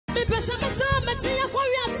pesa masama chia kwa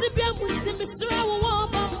yasibia muti misra wa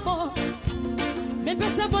bambo. Me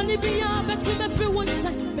pesa boni biya bechi me fi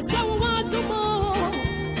wuncha misra wa tumo.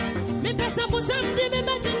 Me pesa muzamdi me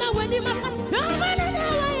majina weni makas. Ramana na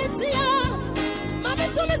wa yetia. Mami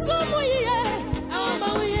tu me sumu ye. Ama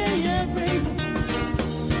uye ye baby.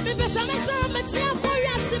 Me pesa masama chia kwa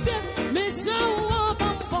yasibia misra wa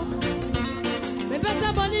bambo. Me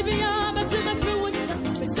pesa boni biya bechi me fi wuncha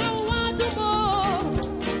misra wa tumo.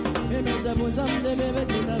 Me pesa muzamdi me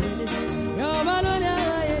majina weni. Ramana na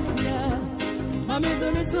wa yetia. Mami to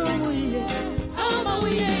me sumu ye. Ama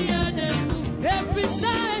uye ye dem. Every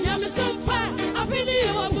time I'm so far, I feel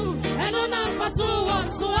you move, and on a so I'm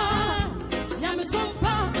so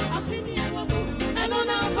far, I feel you move, and on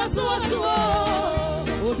a so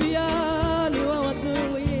Obia, you are so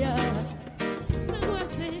yeah.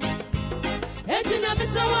 And I'm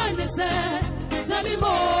so one, Sammy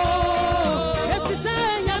Mo. Every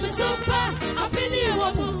time I'm so far, I feel you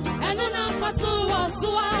move, and on a so I'm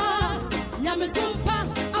so far,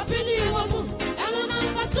 I feel you move, and on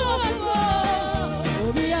a so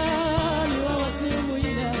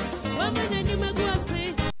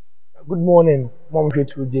Good morning, Mom J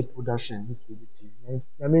Production.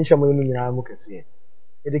 I mean, someone in Amokasi.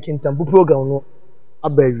 The Kintampo program no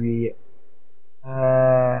abawi.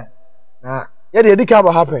 Na ya de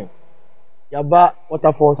dika happen. Yaba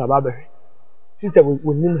waterfalls ababe. Sister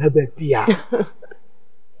will nim hebe pia.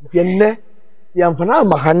 Tienne, ti amfana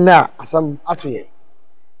mahana asam atoye.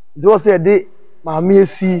 Do say de maami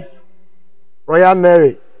esi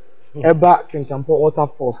RoyalMary eba Kintampo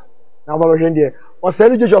waterfalls. Na ba hwe de o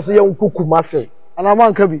say Joshua say yan kuku mase ana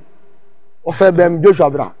man ka bi o say bem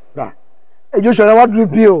Joshua bra Joshua na wadru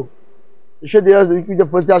pio e hwe de as we the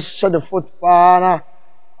first shot the foot pa na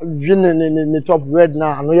win the top red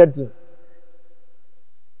na ano yedi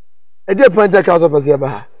e dey point ka so pese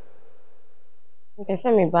ba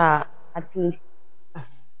pese me ba at least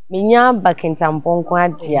menya ba Kintampo nko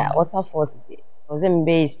adia waterfalls dey o say me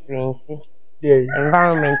be experience yeah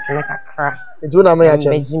environment na kakra e do na me ya che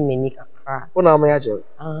beji meni kakra Una me ya che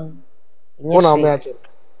una me ya che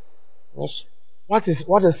yes. What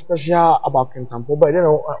is special about Kintampo? But you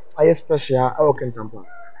know, I special about Kintampo.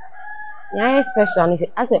 Yeah, special.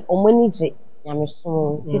 As a omoniji,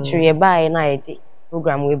 yamisumo. Teacher ye ba na ide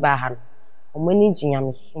program we ba ha. Omoniji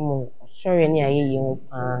yamisumo. Sorry ni aye yen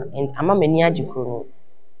and ama mani agikro no.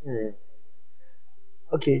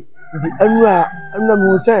 Okay. The anwa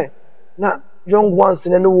me say na young ones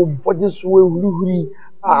na no body so huri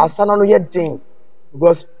asana no yedin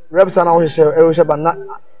because reps na wo hye ba na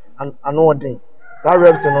ano den. That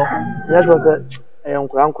reps no yes was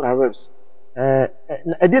nkura reps e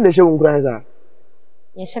dey na hye nkura na za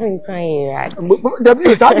ye hye me nkura ye right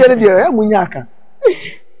w sa dey dey e munya aka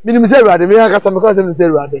minim say rade me aka some because me say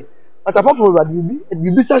rade but apart from rade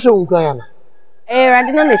bibi sa hye nkura ya na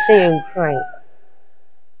rade na hye nkura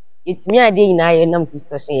it's me ade ina ye nam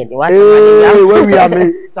Kristo hye de what we are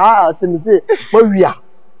me sa tell me say we are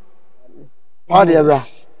how dey bra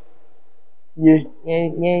ye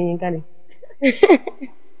kan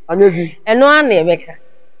Amezi. Eno ana ebeka.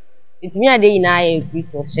 Itimi ade ina ya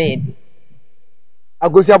Kristo shed.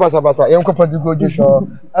 Agosi abasa yen ko padigo Joshua.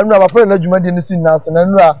 Anu abafo na dwuma de ne sin na so na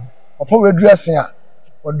anu a papa we dressing a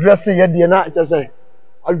o dressing ye de na che say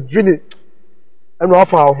avini anu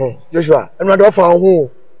afa ho Joshua anu ade afa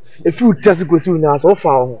ho e fi test go si na so afa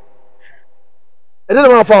ho e de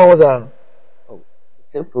na afa ho za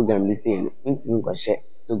se program this year ntimi ko she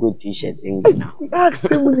to go t-shirt now.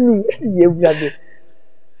 Absolutely. Yeah, we are there.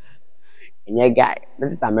 And your guy,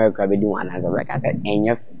 this is America, be doing as a record. I said, and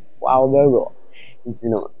your wow, very raw. You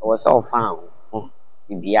know, I was all found.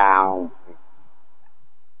 You be out.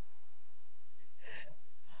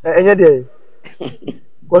 And your day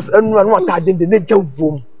was anyone what I did the nature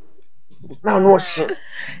room. Now, no shit.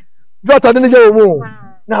 What I didn't know.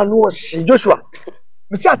 Now, no shit. Joshua,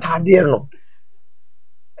 Mr. Tadiano.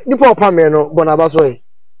 The poor Pameno, Bonabasoy.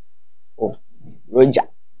 Oh, Roger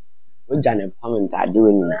and Pamment are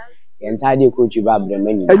doing this. The entire coach about the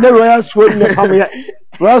menu. And then Royal Squad in the Pammy.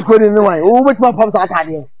 Royal Squad in the wine. Oh, which my pumps are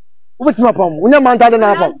tidy. Which my pump? When your man tied an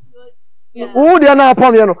apple. Oh, they are now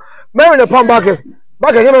Pamiano. Mary the Pump Backers.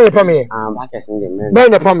 Back again on the Pammy. Backers in the Mary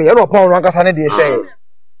the Pammy. I don't pound Rankas and the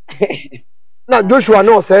say. Now, Joshua,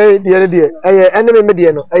 no, say the other day. Enemy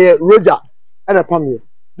Mediano. Roger and a Pammy.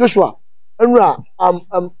 Joshua. And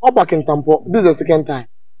all back in Tampo. This is the second time.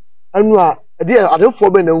 And I don't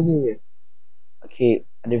forbear no here. Okay,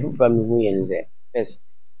 I don't from who is there. First,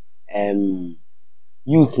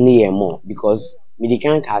 youth near more because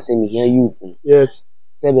medical can say me here youth. Yes.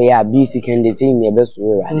 Say we are busy can they say me best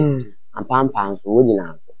way right. And pam so we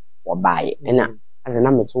didn't. buy and as a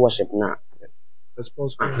number to worship now.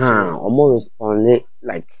 Responsible. Or more respond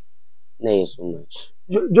like nay so much.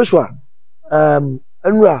 Joshua,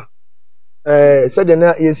 Anra, said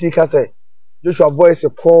the AC Cassette. Joshua voice a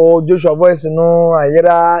call, Joshua voice no, I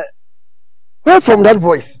hear. Where from that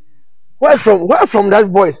voice? Where from that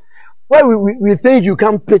voice? Where we think you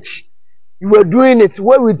can pitch? You were doing it.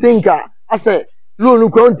 Where we think I said,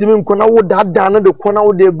 Lulu Quantum Kona that down the corner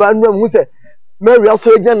of the band room who said, Mary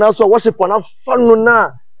also again also worship on a fun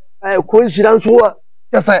na coincidence who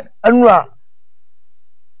just say Anra.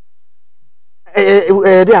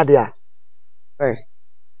 There. First,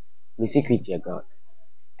 the secret of God.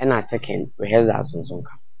 And a second, rehearsals on some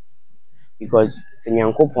because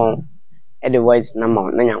Sinyankopon at the voice number,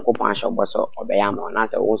 Nanyankopon shop was or Bayamo, and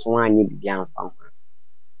as I also want you to be found.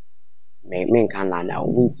 Men can land out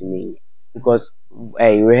to me because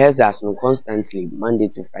rehearsals no constantly Monday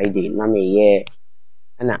to Friday, Name year,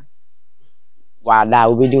 and while that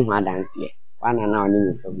will be doing my dance here. One and now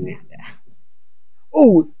new from there.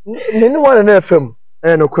 Oh, no one in FM,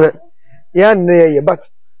 no correct. Yeah, but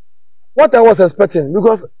what I was expecting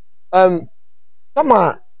because come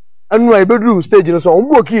on, I'm my bedroom stage, you know, so I'm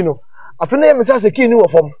working. I feel like I'm a key new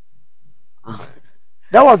form.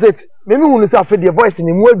 That was it. Maybe when you start the voice in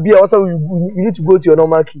him, will be also you need to go to your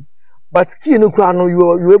normal key. But key no crown, you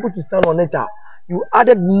were able to stand on it. You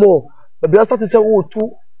added more. But I started to say, oh,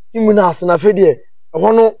 two immunas and I feel there. I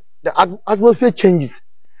want to the atmosphere changes.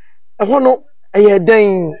 I want to a year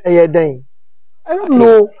dying. I don't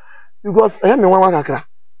know because I am one kakra.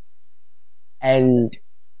 And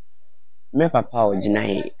my papa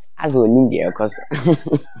originally as we need there because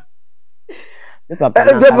my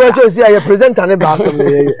papa say I present an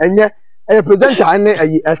embarrassment and yeah I present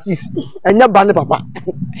an artist and ya ban papa.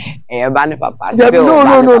 Ban papa.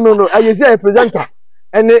 No. I say I present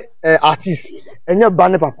any artist and ya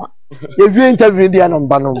ban papa. If you interview the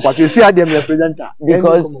ban, but you see I am a presenter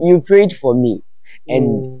because you prayed for me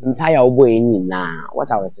and entire boy now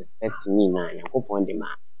what I was expecting now and go on the man.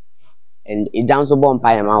 And it down so bomb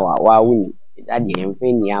pie ma winning. It at the end for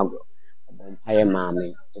Niagara. Bomb pie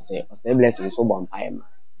mammy to say, OseiBlessing so bomb pie ma.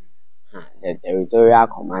 The territorial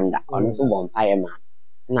commander on so bomb pie ma.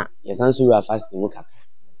 Na, your son's who are fast to look up.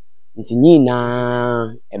 It's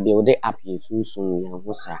Nina a build up his soon, young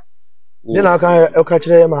Hosa. Then I can catch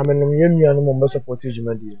them, I'm in union member support you,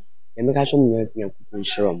 my dear. And make a show me a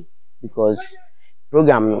shrum because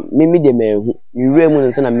program, maybe the man you remember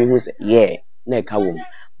and send me who say, yeah, neck home,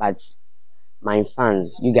 but. My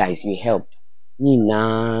fans, you guys, you helped. Me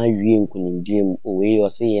na you couldn't dream away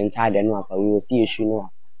or say entire and we will see you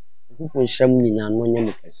know.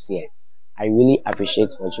 I really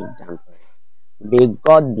appreciate what you've done for us. May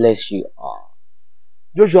God bless you all.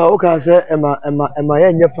 Joshua, okay, say, Emma,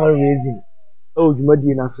 fundraising. Oh, you might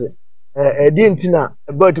not say. Dintina,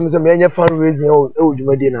 about him, some fundraising. Oh, you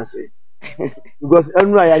might say. Because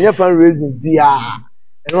I'm right, fundraising via.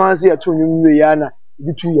 And once you are 2 million,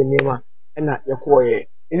 you 2 year name. And not your quiet.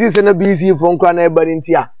 Is this an busy phone call everybody in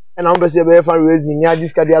here? And I'm busy by fundraising, yeah,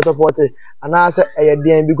 this cardia supported. And I said,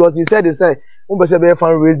 because you said, say, busy by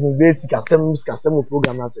fundraising, basic custom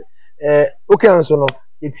program. I said, okay, so no,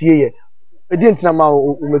 it's here. I didn't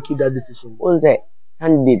know make that decision. What's that?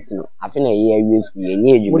 Candidates, no, I think a year risk you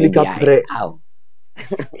near you. How?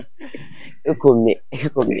 You come me.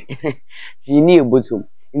 You need bottom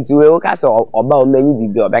into a castle about many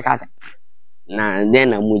people back as. Now,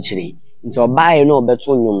 then I'm muchly. Into buy no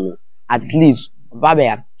better at least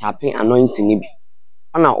Baba tapping anointing.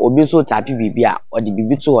 Ana obi so tapi bibia or the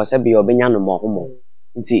bibi to was be obenya no mo homo.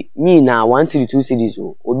 Nti ni na 1 city 2 cities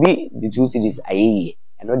obi the 2 cities aye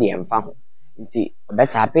and no the emfa ho. Nti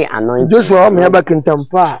better tapping anointing. Joshua me aba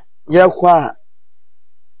Kintampo ye kwa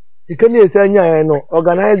sikani esanya no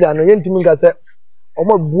organizer no yentimi ga se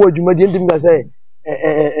omo bu adwuma de yentimi ga se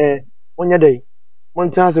onya dai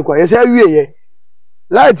montrance kwa ye se awie ye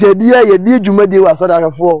light ye di adwuma de wa so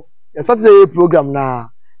da fo ye Saturday program na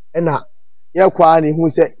na ye kwa ni hu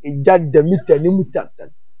se ejja da mita ni muta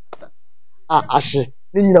ahye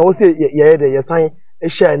ni nyina wo se ye de ye san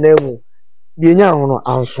ehye na emu de nya ho no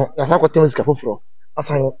anso ya sa kwatem sika foforo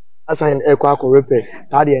asan kwa repair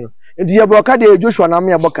sa de no nti ye boka de Joshua na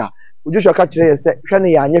me boka Joshua ka kire ye se hwe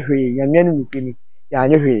ne ya anye hwe ya me no nupini ya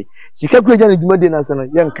anye hwe sika ku eja ne dwuma de na se no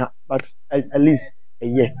ye nka but at least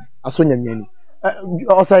ye aso nya me ni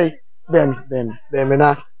Osei ben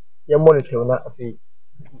na ye monitor na afi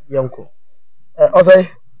yanko Osei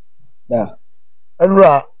da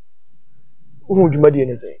anura uhu dwuma de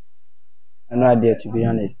ne se anura there to be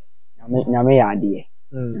honest nyame ya ade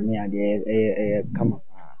come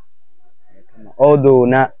although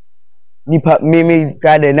na nipa me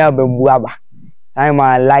grade na bambu aba time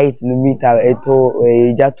light no meter eto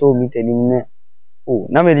jato meter ni ne oh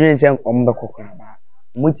na me dey say ombe kokora ba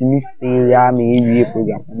mutimi stay ya me ewie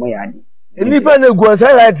program mo ya di nipa na gu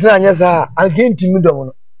say light na anya sa antimi dom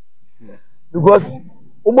no because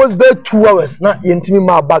almost be 2 hours na yentimi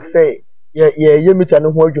ma back say ye meter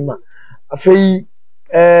no ho adwuma afei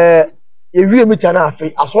ye wie meter na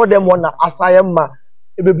afei aso dem na asayem ma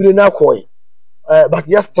ebebire na koy but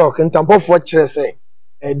yes talk Kintampo for chere say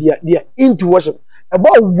they are into worship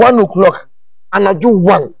about 1 o'clock and I do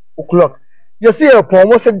 1 o'clock you see a poem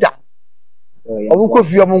was da omo ko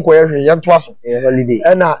fi omo ko ye hwe ye to aso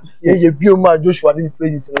holiday na ye bioma Joshua did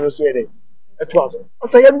praises no so ye to aso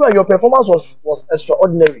so your performance was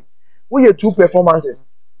extraordinary we had 2 performances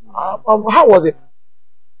how was it?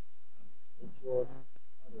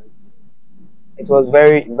 It was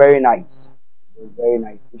very very nice. It was very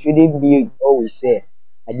nice. It shouldn't be always say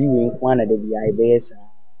I do in one of the BIBS.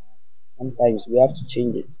 Sometimes we have to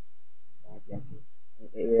change it.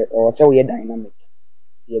 Or say we are dynamic.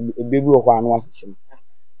 A baby of one was system.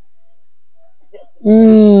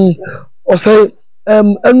 Or say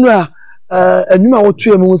Enra anuma wo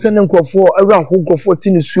tue mu send nkofo awura nkofo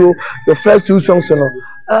tin show your first 2 songs no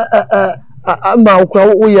ma okra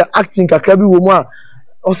wo ye acting kakra bi wo mu a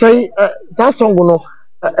o say that song no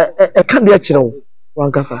can dey kire wo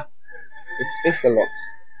wankasa it speaks a lot.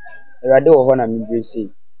 Erade wo ho na me brese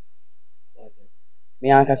me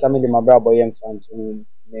ankasa me de mabra boy fan to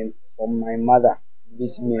me from my mother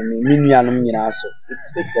this me nuanom nyina so it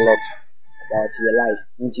speaks a lot about your life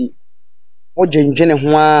nti wo dwenjene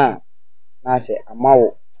ho a na say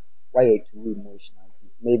amawo why you too emotional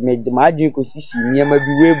me de ma adwen ko sisi niam bi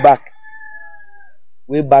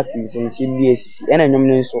way back in sensibility ena nyom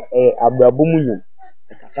no so abrabo mu nyom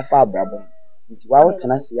e kasa fa abrabo nti wa wo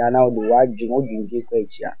tena se ya na wo de wa adwen ko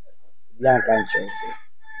achia bia kan chese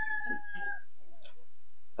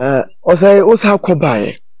o say o sa ko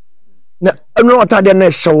bae na eno otade na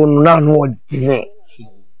hyew no na no odine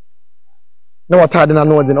na otade na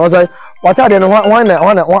no odine o say otade no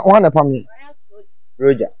wana pam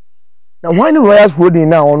Roger na why no royals holding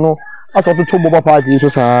na ono aso to bobo park so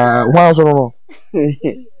sa wan so no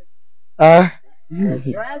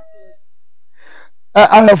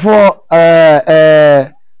for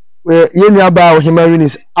ye ni aba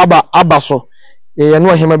ohimarinis aba so ye no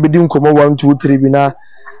ohima bedi nkomo 1 2 3 bi na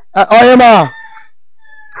oyema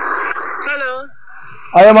hello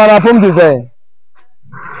oyema na pom ti say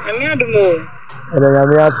emi adumo ya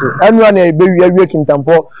mi ase anu na e bewi awie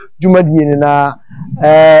Kintampo dwumadie ni na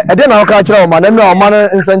ede na oka kire o ma na mi o ma no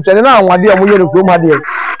nsenkyene na anwade o mo ye no krom ade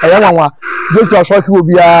ya nwanwa Joshua Shoki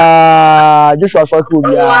obia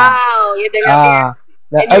wow ye de ya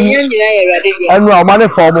na ye ready dia anu o ma ne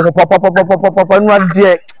fo mo papa anu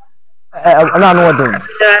ade na no ode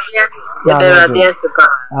ye de ready super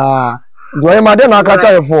do ye ma de na aka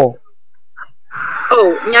kire fo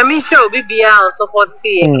oh nyami show bibia o support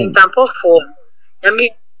Kintampo for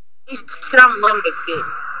nyami stram no mbefe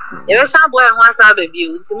ye be san boy ho asa baby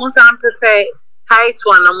nti mun san prepare tight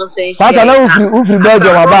one na mun san share pata na ufri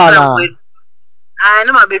bejo ma ba na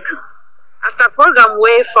na ma bedu after program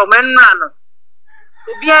way from enano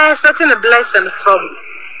obi are expecting a blessing from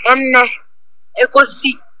enne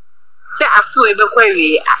ekosi se afu e be kwa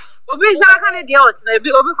wi obi sha ka ne dia otina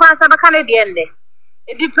obi kwa sa ka ne dia enne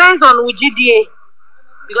it depends on ujidie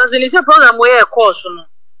because when you say program way a course no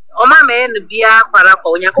o ma me no bia kwara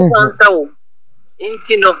kwa onyankopon sa wo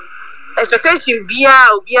inti no expectation bia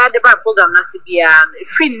obi ade ba program na se bia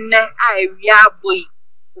finne a ewia boy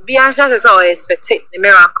obi ansa se so expect the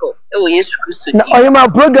miracle e wo Yesu Kristo na oyema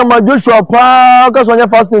program Joshua pa ka so nya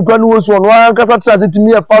fasting kwa no so no ka sa tra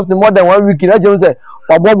timi e fasting more than 1 week na je say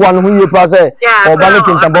obogbo anu hu ye pa say oba le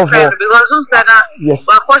Kintampo for because un sana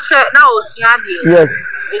wa ko she na osua de yes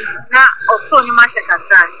na oso ni ma she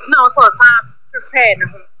kasa na oso ta prepare na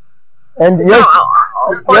and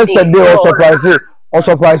yesterday or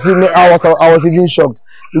surprise me I was even shocked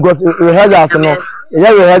because rehearsals no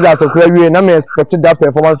rehearsals so na me expected that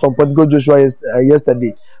performance from Portugal Joshua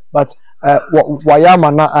yesterday but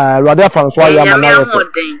wayama na rather fan so wayama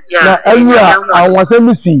na ewia awon se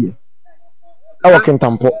mi si e wo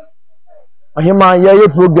Kintampo ahima ye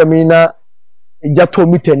program na ejato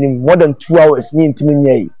mitanim more than 2 hours ni ntimi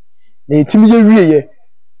nyai na etimi ye wie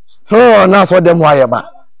so na so dem wayama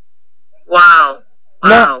wow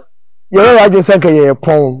now you I just say ye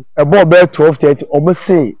pon e bo be 12:30 omo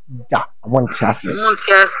say da montiase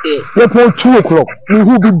ye pon 2 o'clock ni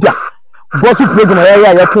hu bi da but program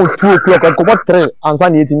ya pon 2 o'clock ko 3 ansa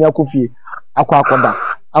na etimi akofie akwa akoda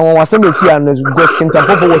And when was able to see and because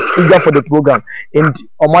Kintampo was eager for the program and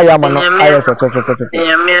Omayama no ayes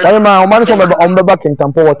why man man so on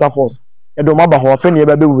Kintampo waterfalls e do maba ho fe ne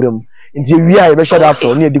be wuram nti wi a e be shada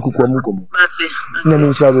afro ne edi kuku amukomo na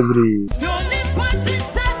min sha bebre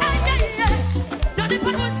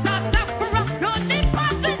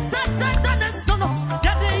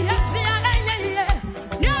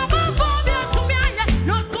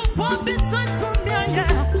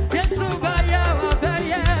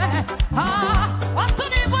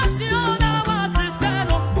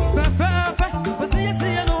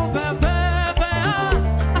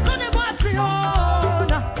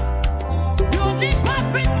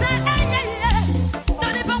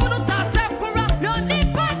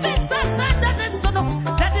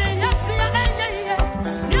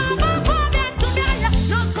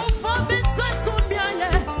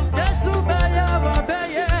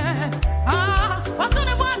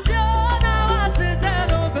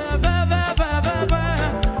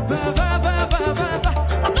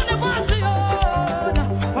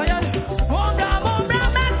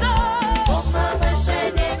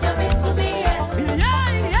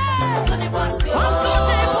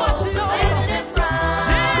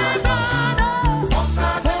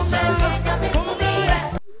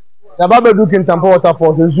the Baba do Kintampo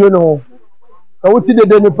waterfalls is you know. I would see the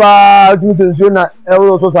Denipa, you know,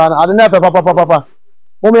 also, I don't have papa.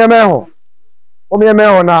 Mommy, a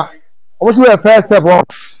man, now. What's your first step?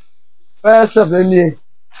 First step,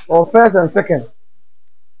 or first and second.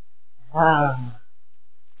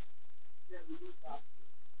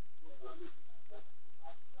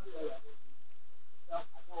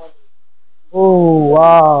 Oh,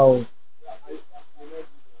 wow.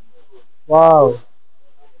 Wow.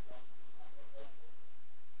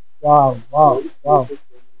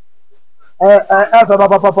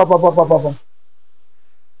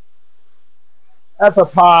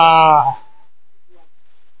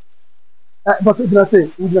 But you can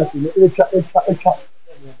say, it's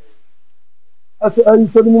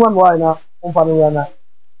one why now,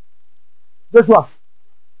 Joshua,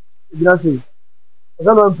 you can say, I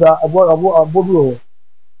don't know about Bobo.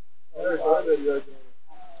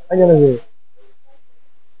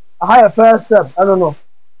 I had a first step, I don't know.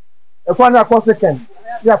 A corner for second,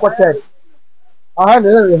 yeah, for third. I had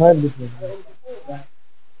another behind this one.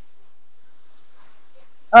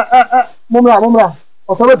 Mumra,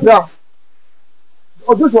 or something.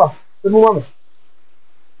 Oh, Joshua, the woman.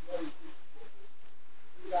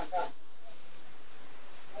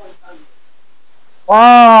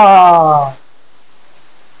 Wow,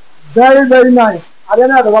 very, very nice. I don't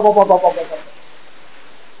know the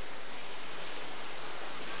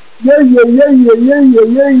yeah.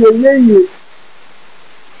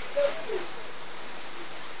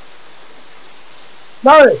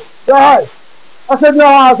 No, go ahead. I said no.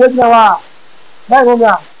 Bye,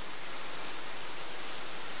 Mumra.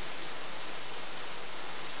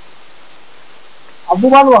 Abu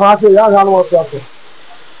Manu has a young animal doctor.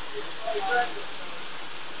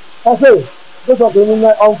 I say, this was the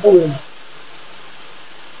moonlight on fooling.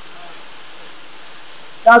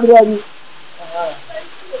 That's ready.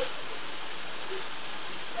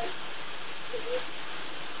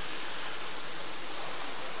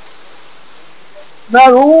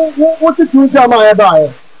 Now, what's the truth of my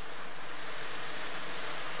buyer?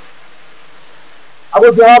 I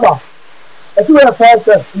was the other. If you have first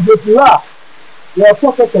step, you are. You are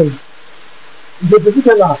so second. You are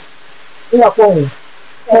the in a phone.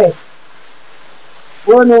 Hey.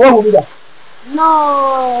 What will be that?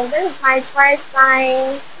 No, this is my first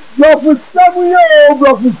time. Bro, for 7 years,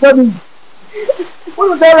 bro, for 7. What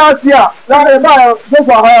was that last year? Just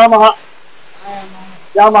for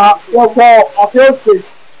Yamaha, your call, I feel sick.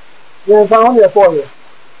 Yes, I'm only a 4 year.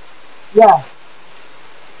 Yeah.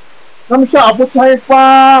 I'm sure I put time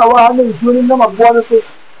far, or I'm doing them of water.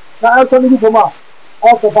 Now I'm telling you from us.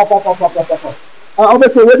 Also, papa. I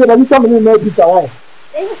always say, wait, you come in and pizza away.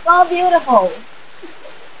 This is so beautiful.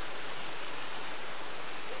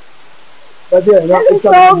 But yeah, this is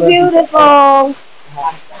so beautiful.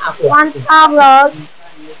 One tablet.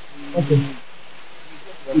 Okay.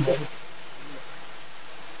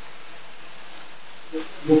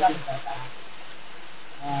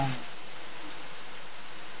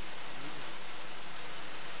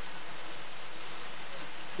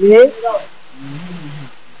 Yes.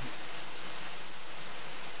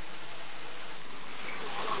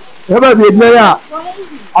 Eba bi edme ya.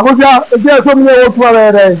 Abuja, eje so mi e wo tu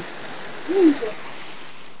ara re.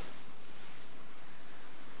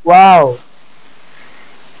 Wow.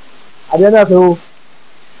 Adena so.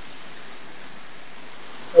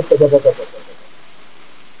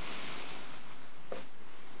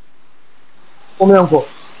 Come here,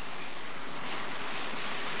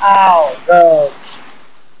 Ow.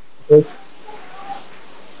 Okay.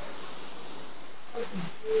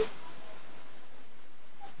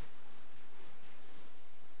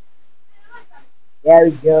 There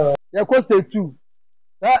we go. Yeah, cost stage 2.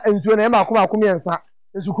 That and you name akuma ensa.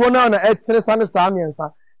 Nsu ko na e tere sane saa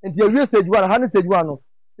miensa. Nti you stage 1, han stage 1 no.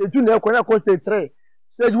 Stage 2 na ko stage 3.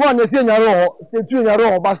 Stage 1 na sie nyare ho, stage 2 nyare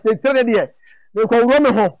ho, but stage 3 de me ko wuro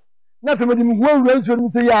me ho. Na se me di mu wuro nsu ni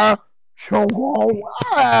se ya shongo.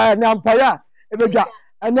 Na ampaya e bedwa.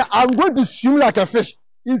 And I'm going to swim like a fish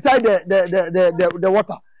inside the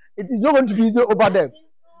water. It is not going to be easy over there.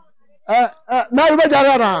 Now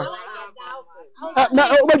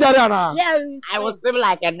I will swim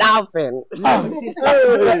like a dolphin.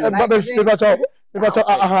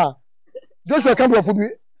 Joshua come for me.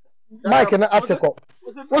 Mike and Abseko.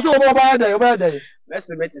 What's over there? Let's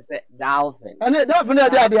submit to say dolphin. And it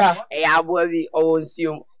definitely idea. I will be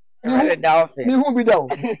assume a dolphin. Me who be down.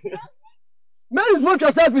 Man, is what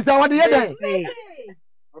yourself is what the other.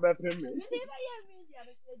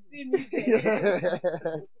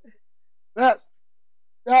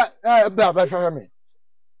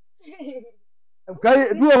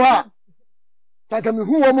 Okay, do what? Sakami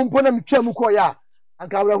who woman put them chemukoya. And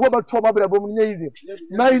can we hope about trouble with a woman easy?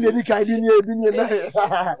 Marry the Nika, I didn't know.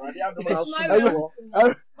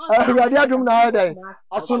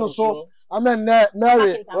 As soon as so, I mean,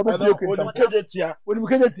 Mary, when we get it here.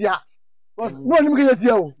 Was no one get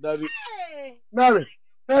you. Mary,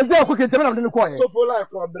 there's no cooking table in the corner. So for life,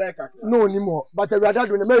 no anymore. But I rather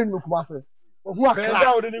do the Mary Nukumasa. Who are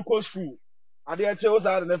out in the school. I didn't chose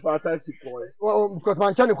out in the taxi boy. Oh, because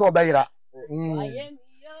my channel called Bayra.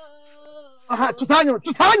 To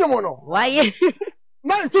Tanya Mono. Why?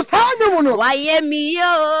 Man, to Tanya Mono. Why, me?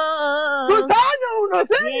 To Tanya,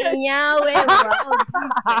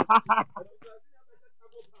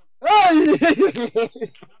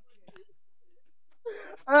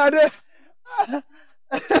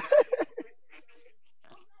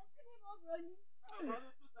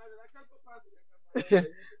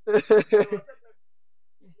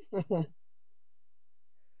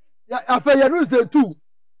 yeah, after you lose the 2.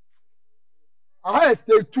 I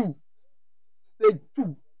say 2. Stage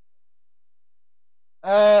 2.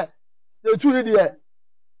 Stage 2 there.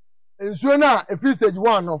 And so now, if you stage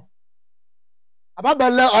 1, no.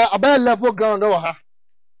 About level ground over her.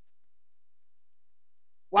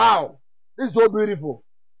 Wow, this is so beautiful.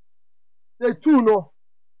 Stage 2, no.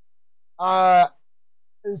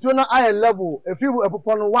 And so now I level. If you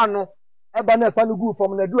upon 1, no. Ebane sanu good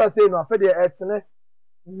from the do say no. After the etne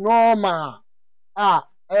normal.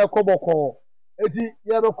 Koboko. Eti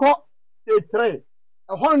ye be ko stage 3.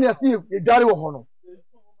 A hon na see ye jare wo ho no.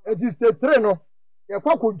 Eti stage 3 no. Ye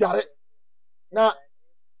ko jare. Na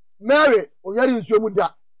Mary onyari nsuo mu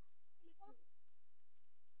da.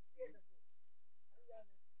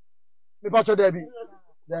 Me pacho Debbie.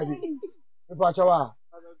 Me pacho wa.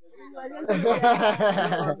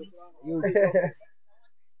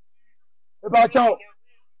 Me pacho.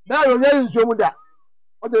 Mary onyari nsuo mu da.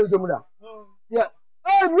 O de nsuo mu da. Yeah.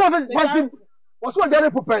 Oh, brother, what's what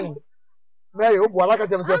there for pain? Mary, oh, boy, like I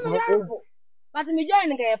tell you. But me join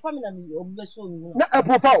the family of show. Na a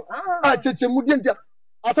profile. Chiche Mudian.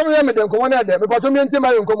 I saw them go one of them, but you mean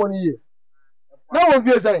my own common year. No one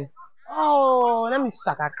feels saying. Oh, let me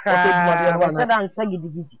suck a crack. I said I'm saggy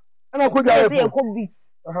diggy. And I could have a cook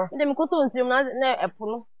beats. Then go to see a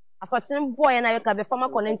puno. I saw some boy and I have a farmer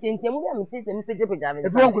connecting him.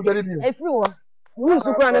 Everyone. Who is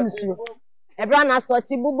the Ebrana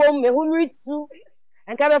sorti bubo me hunri tu.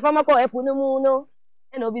 Enka be fama ko epunu mu no.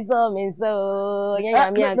 E no bi so me so.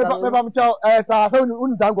 Nya mi aka. Me ba mcho sa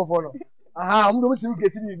unu zango fo no. Aha, mu do ti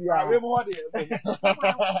geti ni bia. We mo de.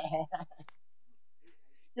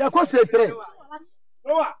 Ya ko se 3.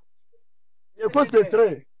 Noa. Ya ko se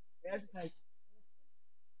 3.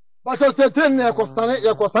 Ba to se 3 ne ko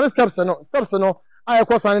stane steps no. Ai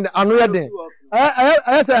ko stane anu ya den.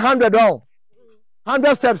 I say 100 down.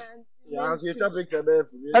 100 steps. Yeah, you try picture there.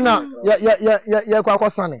 Yeah, kwa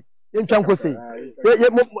sane. Yentwa nkosi.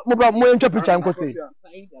 Mo yentwa picture nkosi.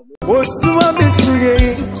 Osuma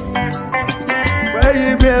bisuye. Where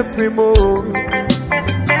you be frimo.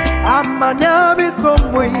 Amanya bi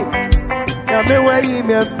komwe. Ya me where you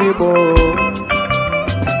be frimo.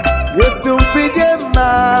 Yesu fige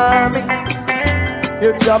mami.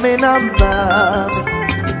 You tell me na mami.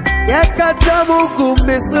 Yakata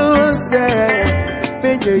mukumbe sunse.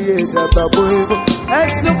 Penye ye da babuego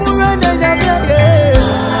esumura na nyamya ye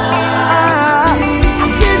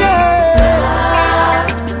sine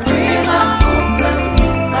tima kumbe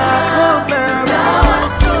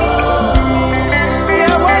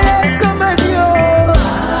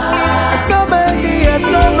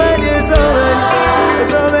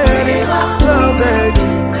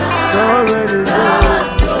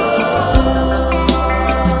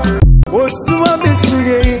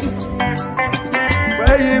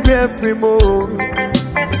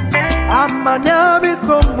Amanyami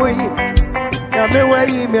komwe Yamewe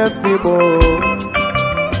ime fibo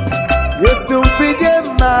Yesu fide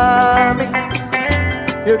mami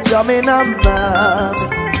Yutami na mami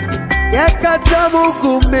Yakatamu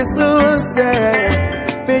kumisuse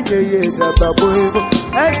Penye yeda babuibo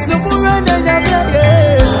Esu muranda nyamye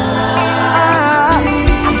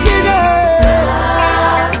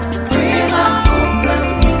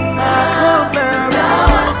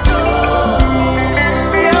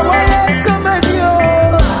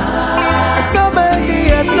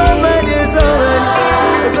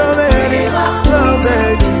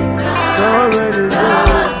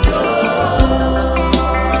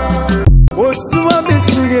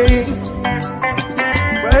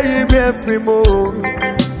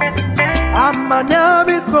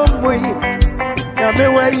Amanyami komwe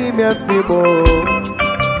Yamewe ime fibo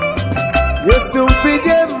Yesu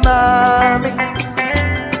fide mami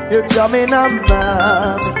Yutami na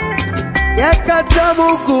mami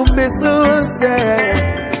Yakatamu kumisuse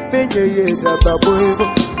Penye yeda babuibo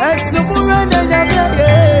Esu muranda nyamye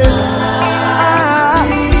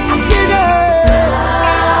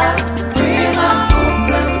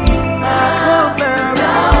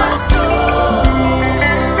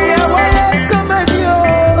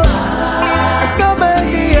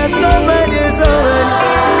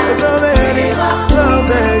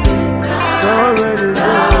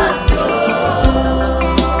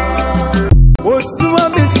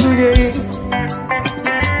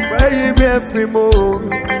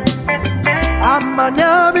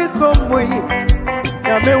Amanyami komwe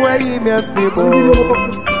Yamewe ime fibo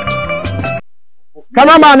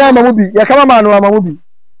Kama mana mamubi ya kama mana wa mamubi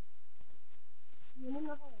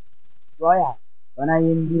Roya wana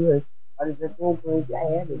yindi alise to ko ja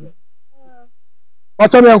hele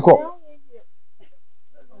Wacha mianko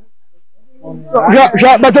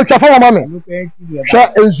ja bato chafa mama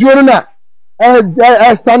sha enzuo na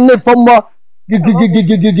sanne fomo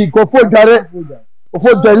gigi ko fo dare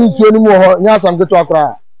ofo dare nsuo ni mu ho nya asam keto akra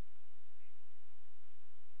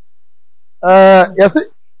yes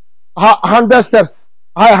 100 steps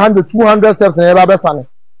high 100 200 steps na eba besane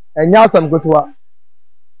enya asam keto wa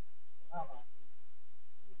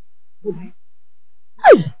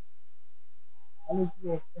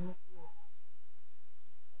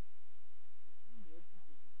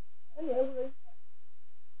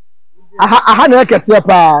aha na kese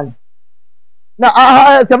pa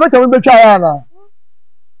na sebeta we betwa ya na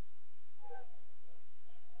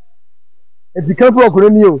eti kan pro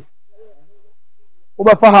ni o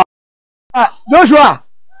ba fa ha Joshua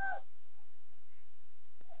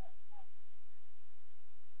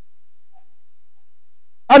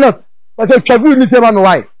Anas but travel ni se ma no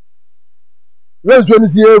why renzo ni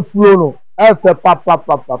si e flow no e fe pa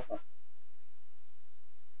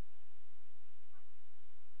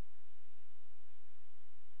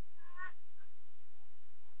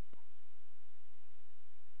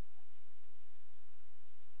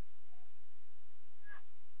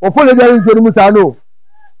o fole jare nse ni musa no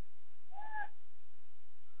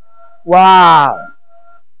wow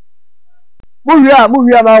mu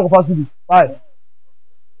wi ma ko fa su bi bye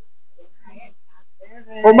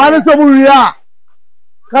o manu so mu wi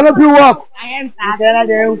canopy walk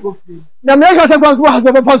na me ka se gba wa se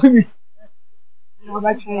fa su bi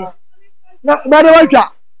na ba de wa twa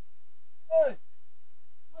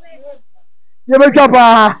ye be twa pa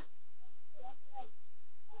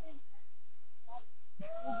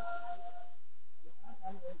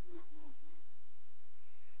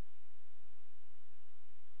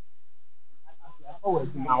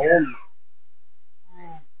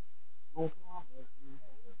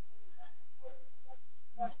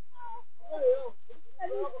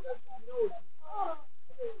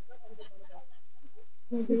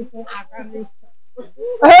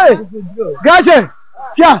Hey, gotcha.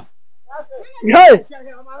 Yeah. Hey.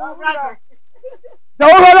 The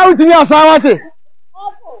overall with me asawate.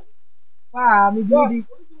 pa mi di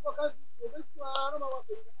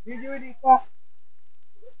ko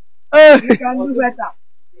Hey. can do better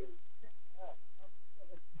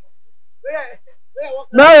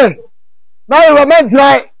No, we meant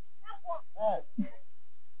right.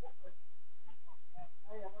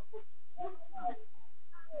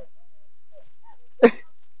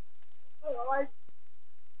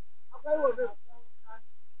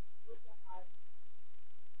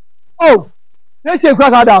 Oh, let's check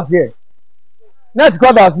what others here. Let's go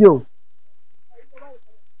as you.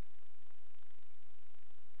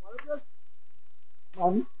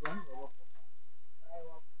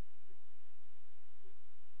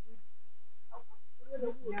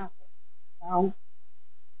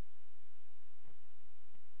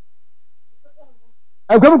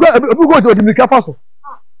 I come go to the Capasso.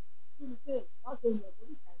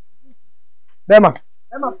 Bema.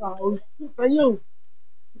 For you.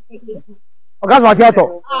 That's what I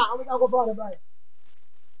thought.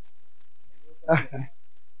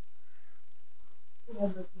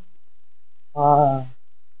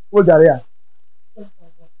 What's that?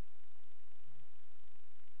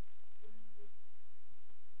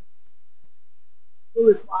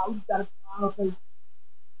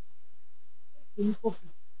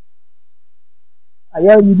 I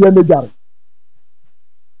am medium the jar.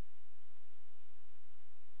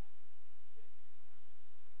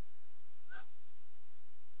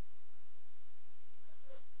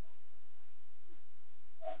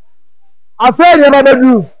 I said, never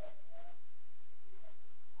do.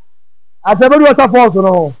 I said, waterfalls,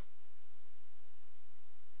 no.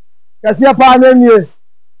 Cassia Pan,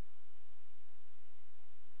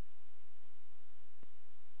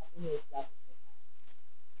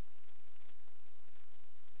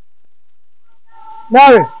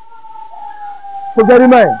 Mary, so very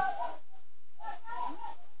man.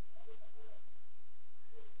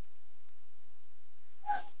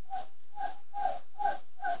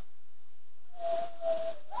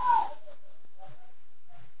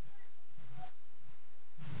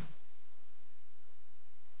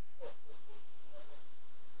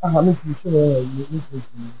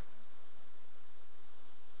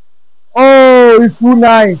 Oh, it's too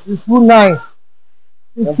nice. It's too nice.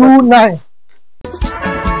 It's too nice.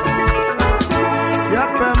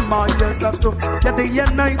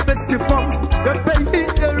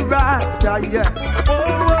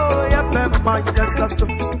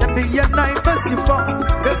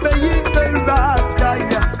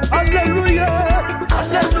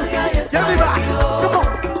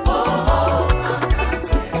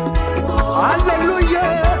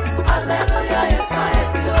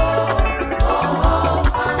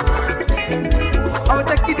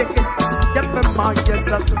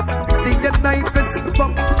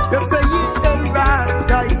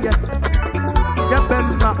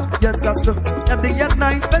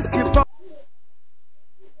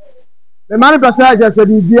 The man person just said,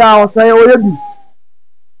 "Dear, or say, oh,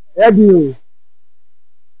 Eddie."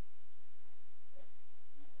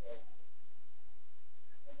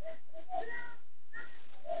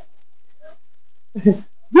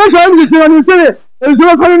 This one is on the city. And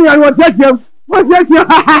so calling me, I will take him. What take him?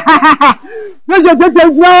 Let's just take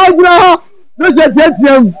him now. Let's just take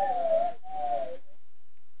him.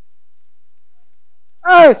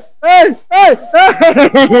 Hey, hey, hey, hey.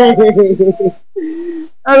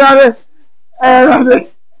 I love it. I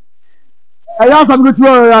have some good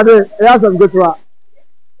one. I have some good one.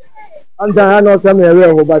 I'm trying to tell me a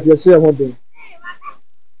real, but you're saying one thing.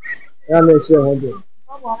 I'm not saying one thing.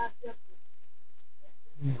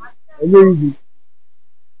 Easy.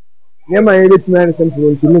 Yeah, my 8 man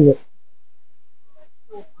something to me.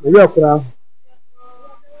 You're crowd.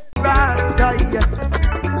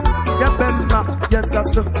 Yes, I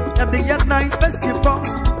saw. And the night best you found.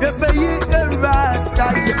 Everybody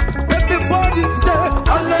say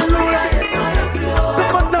hallelujah.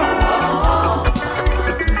 Come on now.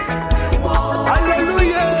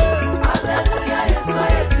 Hallelujah.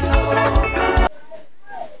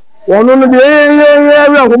 One on the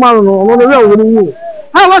area of Romano, on the road with you.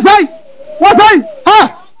 How was I? What I? Ha!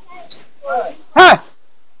 Ha!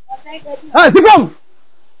 Ha! Come!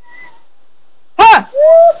 Ha!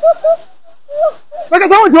 Look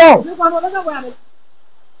at how it's wrong.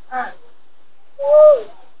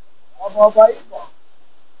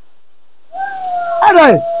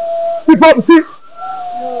 Hey, keep up, see.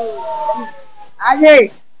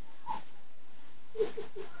 Aye.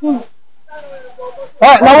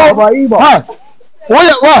 Now what?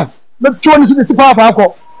 What? Let's join this papa.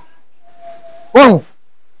 One.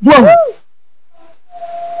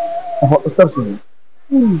 Stop me.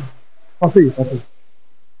 I'll see.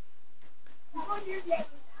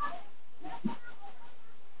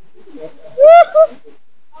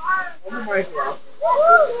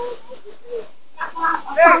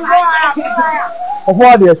 Of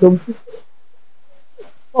there, so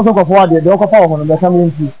also of what they don't go on the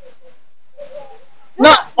coming to.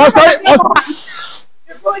 No, sorry.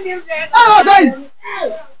 Oh, damn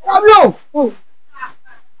it. No.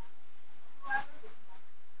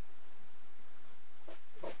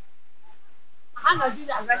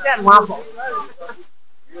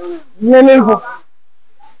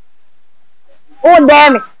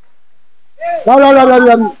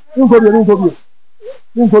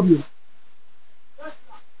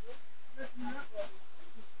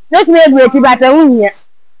 Let me break it back a wing.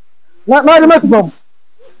 Not the maximum.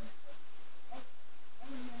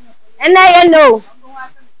 And I know.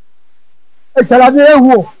 Shall I be a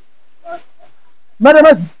woo? Madam,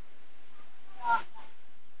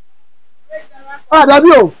 that's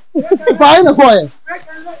you. Fine, a boy.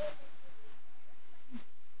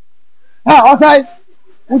 Ah, outside.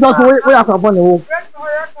 We don't wait. We have to find the wall.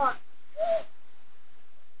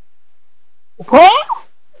 Huh?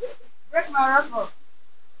 Break my record.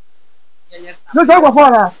 No talk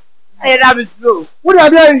before that. Hey, that is true. What are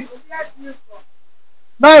you doing?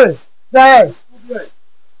 Mary, there.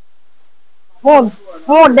 More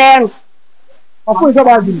than. Of course,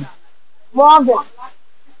 about you. More than.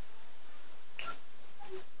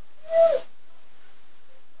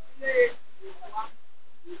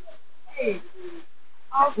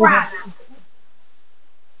 All right.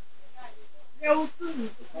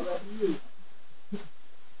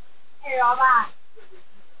 Hey, all right.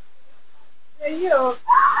 Hey, you.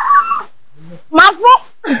 My foot.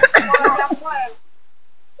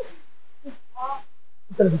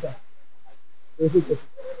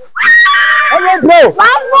 Bro.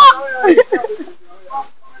 My foot.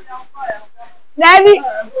 Daddy.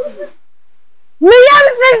 Million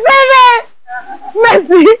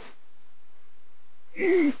Messi.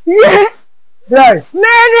 Yeah. Right.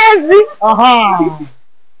 Messi. Aha.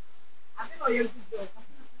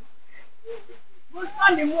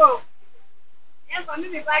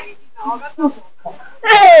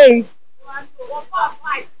 Hey.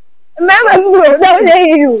 Remember, don't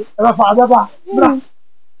hear you. Father,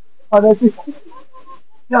 Father,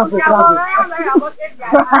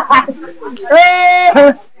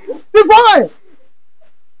 hey, the boy.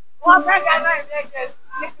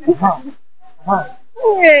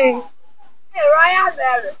 Hey.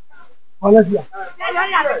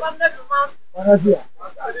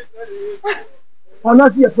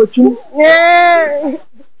 Honestly, for you. Yeah.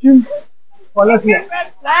 You. Honestly.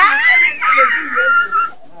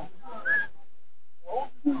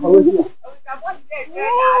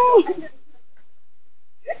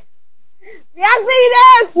 Yeah, see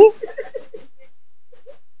this.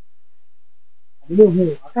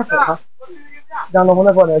 Down on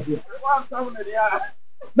whatever that's here.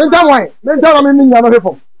 Then that way. Then tell me, I'm not here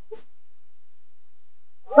for.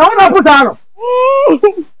 Now, I put down.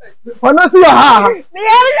 Honestly, ha.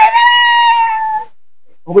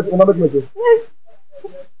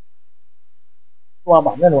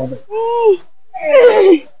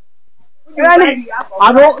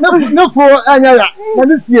 I don't know for any other. Let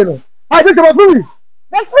me see you. I just about free.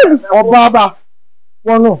 Oh, Baba.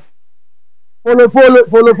 One no. Follow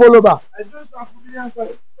back.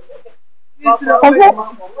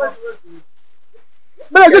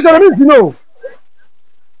 But I just want to know.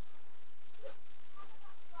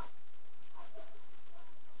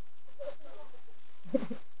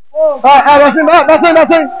 That's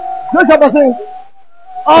it.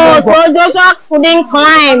 Oh, so Joshua couldn't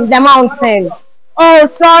climb the mountain. Oh,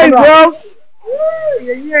 sorry, bro.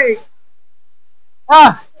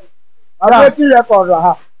 Ah, I bet you record.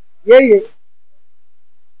 Yeah.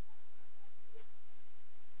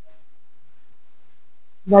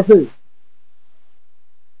 That's it.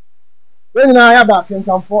 When I have back in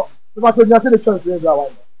Kintampo, but I just the chance to go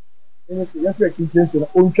away. Yes, we can change the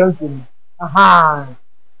own chance. Aha.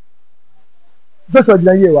 That's what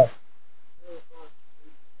you are.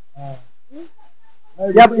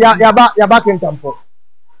 You're back in Kintampo.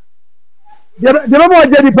 The more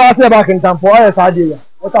Jenny pass back in Kintampo, I have idea.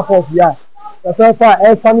 Waterfalls, yeah. The first time,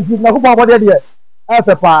 as some people know about it, as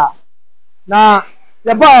a pa. Now,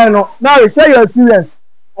 the boy, now you say your experience.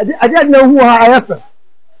 I didn't know who I have.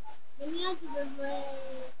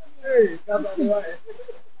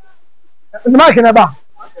 The mic in a bar.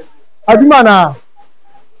 I do man.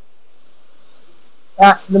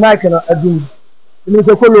 The mic in a doom. You need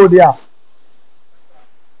to follow there.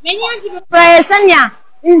 Presenya,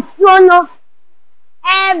 Insuno,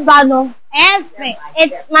 Ebano, Efe.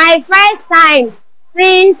 It's my first time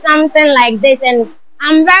seeing something like this, and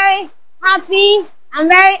I'm very happy. I'm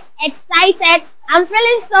very excited. I'm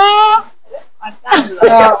feeling so.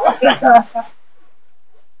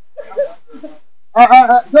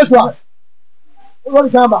 Joshua, what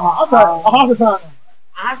is about?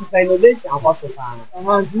 I have to say no this. I want to find.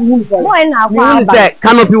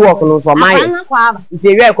 Canopy walk for my. It's a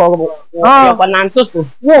real call. Oh,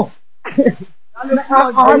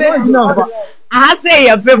 I say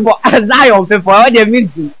your people, Zion people, all the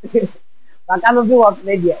meeting. But canopy walk,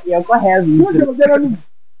 maybe you're quite heavy.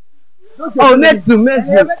 Oh, me too. Mama.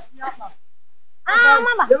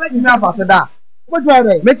 Make me pass that. What do I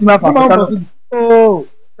make? Make me pass. Oh,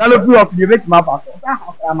 canopy walk, you make me pass.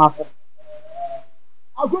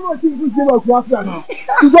 I'm going to see you about now.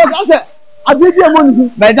 Because I said, I did your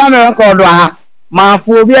money. By the time I record,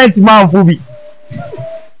 Manfo bi anti manfo bi.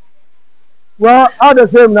 Well, all the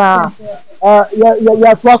same now.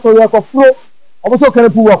 Ya twaso ya ko fro. Obo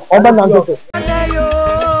can pull up. Oba na nto.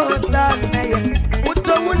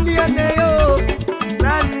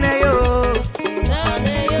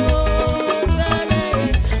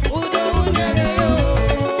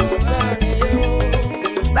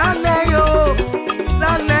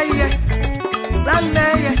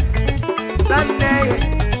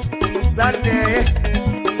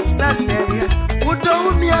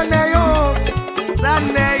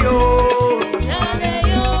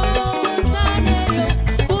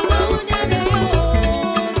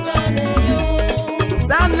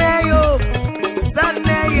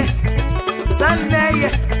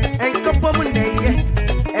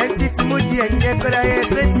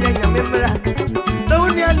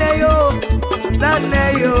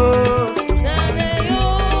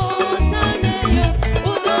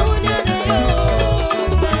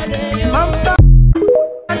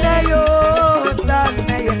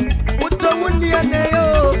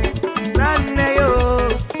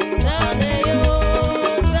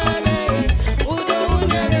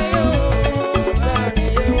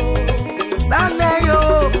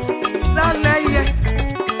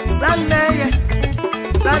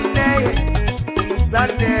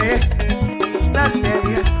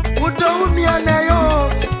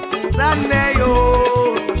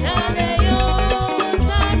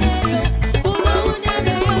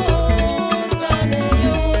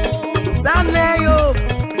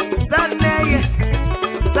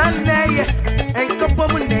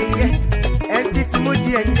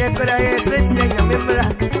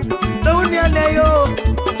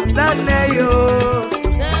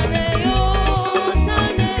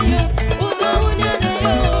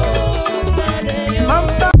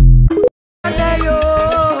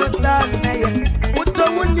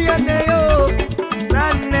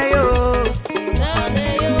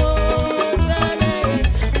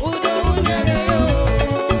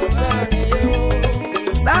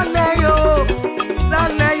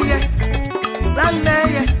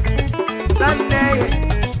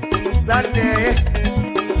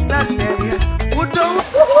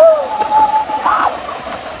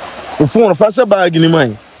 Phone fast bag in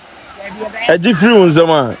mine. A different one's a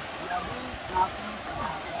man.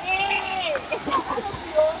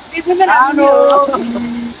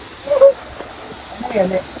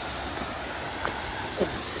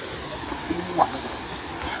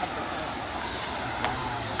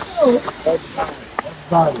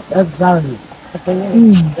 That's Zani.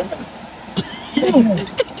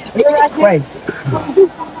 Wait.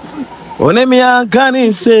 Onemia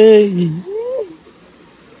can say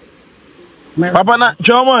Papa na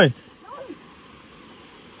chomoy.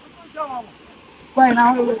 Why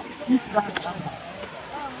now?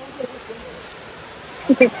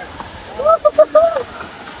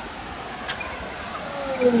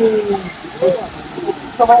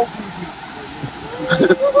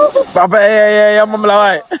 Papa ya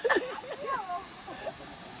mamlawai.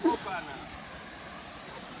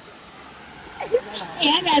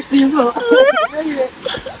 Yeah, that's beautiful.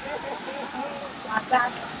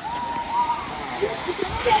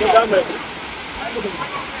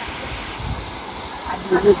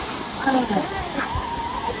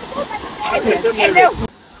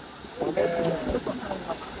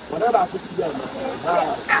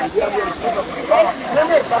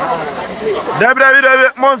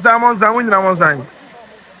 David, Monza, we need a Monza.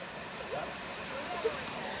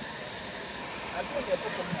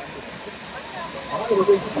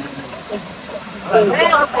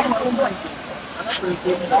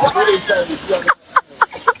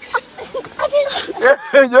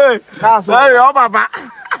 Hey, oh, Papa.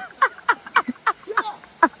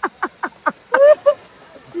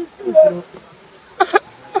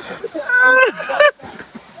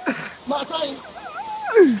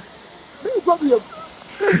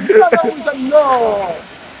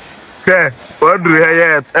 Okay, what do you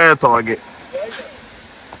hear? Target.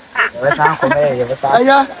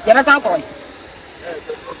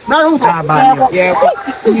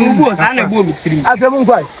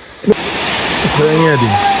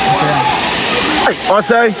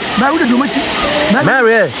 Osei.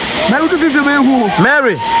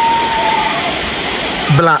 Mary.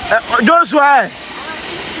 Bla. Joshua.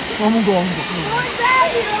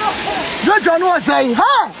 Joshua no say,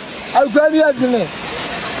 ha! I very adine.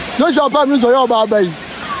 Joshua pa mi so yo ba ba yi.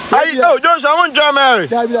 Ayi, oh, Joshua won't join Mary.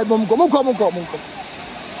 David, mum come.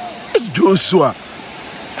 Joshua.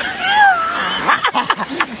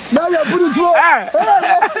 Mary put it through.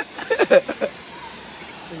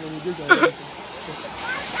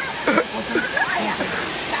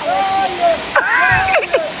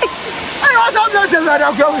 I was blessing that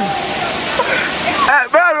I'm coming.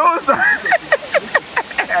 Very also.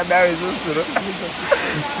 Very also.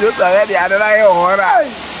 Just already, I don't know what I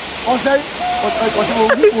say. What I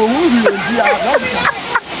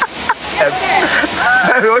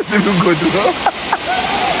want to go to.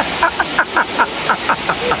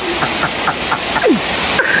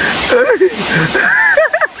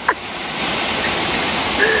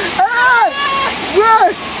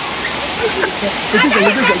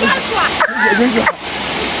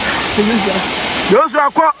 Joshua,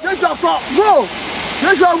 go!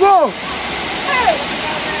 Joshua, go!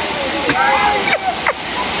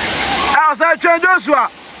 Outside, Joshua.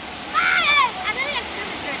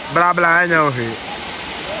 Blah blah, I know he.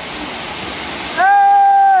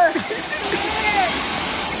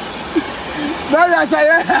 Blah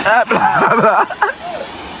blah.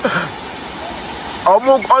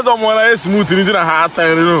 Almost all the more is smooth in the heart,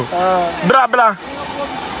 you know. Blah blah.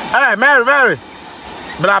 Hey, Mary.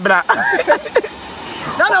 Blah blah.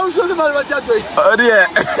 Nana, who's the man what you're doing? Oh dear.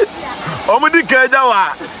 Omudi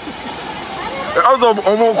Kejawa. Also,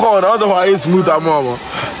 almost called otherwise smooth a mom.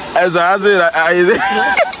 As I said,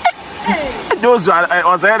 those I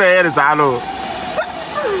was at the head is I know.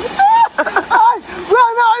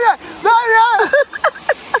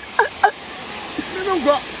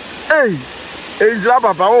 Hey, it's la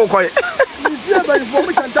papa, oh, quite.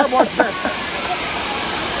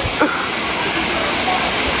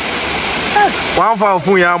 One for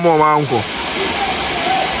Fuya, more uncle.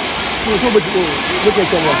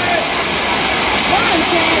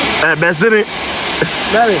 Bessini.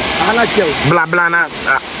 Mary, I like you. Blah blah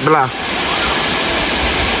blah.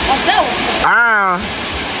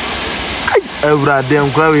 Every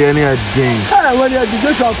damn query any a day. When you're the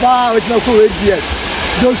Joshua power, it's not for it yet.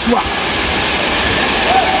 Joshua.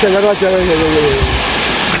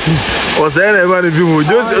 What's anybody people?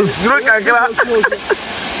 Just look at that.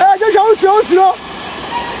 Joshua.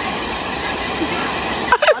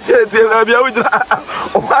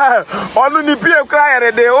 On the peer cry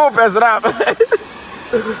and they open rap.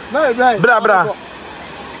 Bra.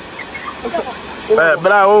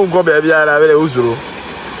 Bra won't go baby. I very usual.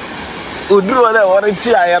 Would do what I want to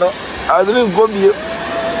see. I didn't go be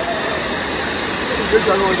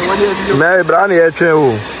Mary Brownie at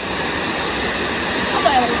you.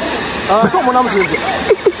 Someone I'm saying.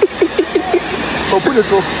 Open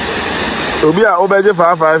it up. Obi a obeje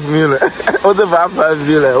 5 million. O de 5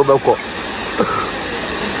 million obeko.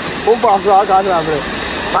 O pa so aka na bre.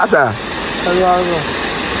 Pasa. Blah.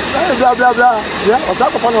 Yeah, o ta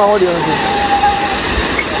ko fa no awon de nso.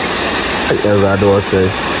 Ever do say.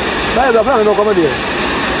 Bye bye no come there.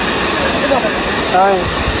 Ai.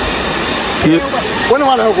 One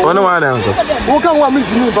uncle. Who can want me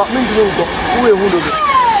to move back? Who will hold it?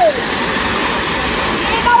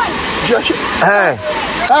 Hey.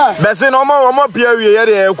 Bese no more pia we here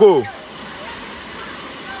dey go.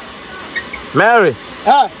 Mary.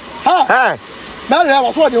 Mary, I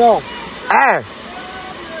was what you want.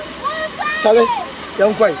 Chale,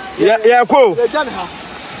 young quite. Yeah, go. Just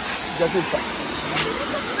it.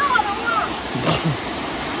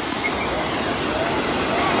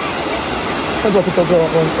 What to go on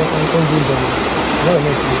good. No,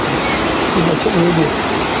 no.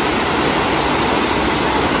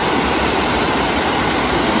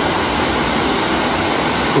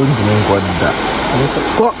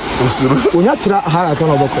 Ko usuru unya tira hara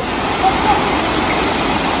kana bako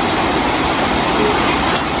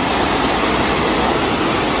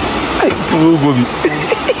ai tu gobi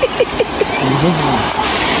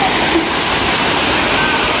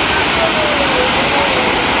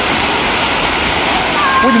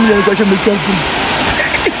what do you mean question make sense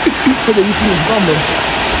for the you come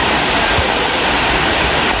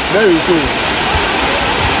very cool.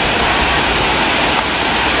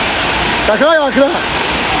 Takaya.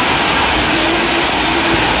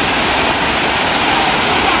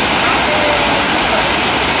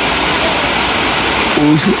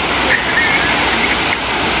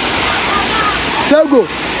 Sego.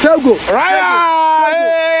 Raya.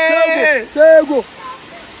 Sego.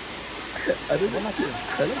 I don't know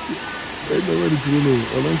what it's really.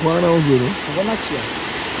 I don't know what it's really.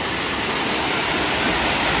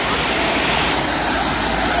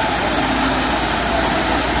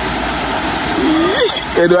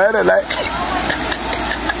 Do I like?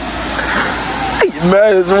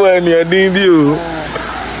 Man, it's when you need you.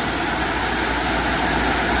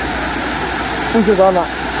 Who's it on that?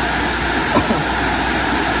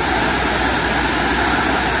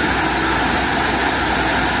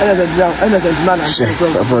 I'm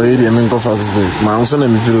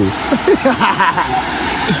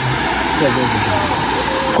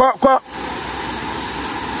Kwa.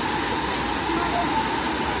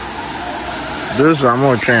 Those are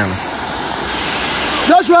more train.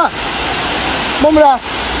 Joshua, Momra.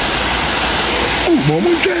 Mom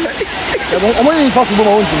train. I'm only possible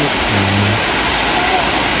my own to me.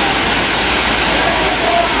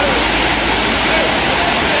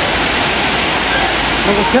 I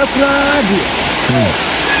was surprised.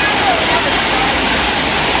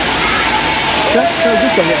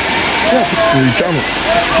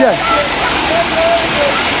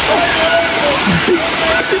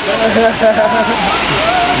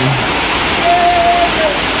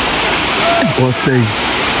 What's say?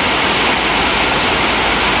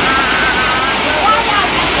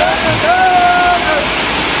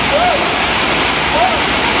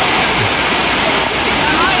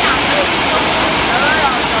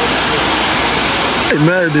 Hey,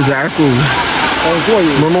 man, this is cool.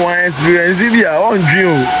 No one experience it here on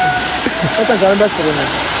dream. What is the best for me?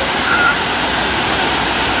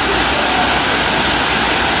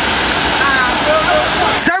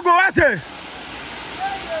 Sago water.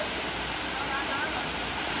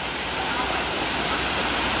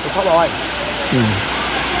 Come on,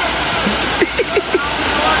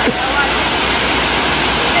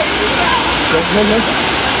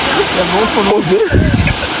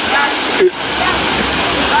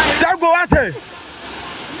 Sago water.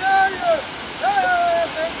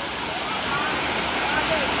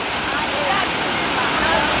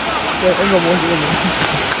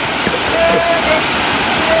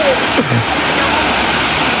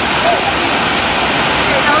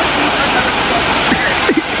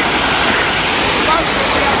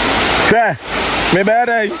 Okay, me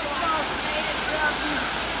better.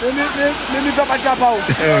 Let me jump out.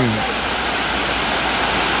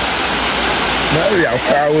 No, yeah,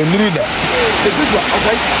 I will do that.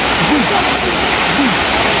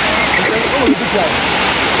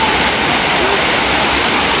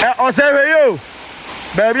 I'll say you,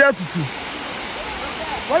 baby.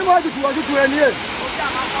 Why want you to do any?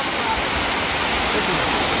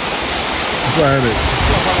 Go ahead.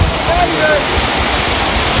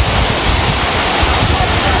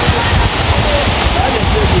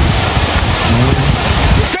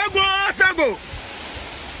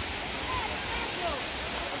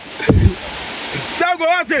 Sago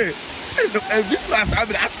water. Every class I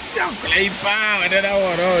mean I'm clay power and then I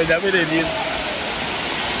want to that way they need.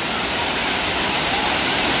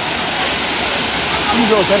 You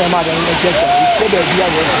go tell them mother in the kitchen. Say they be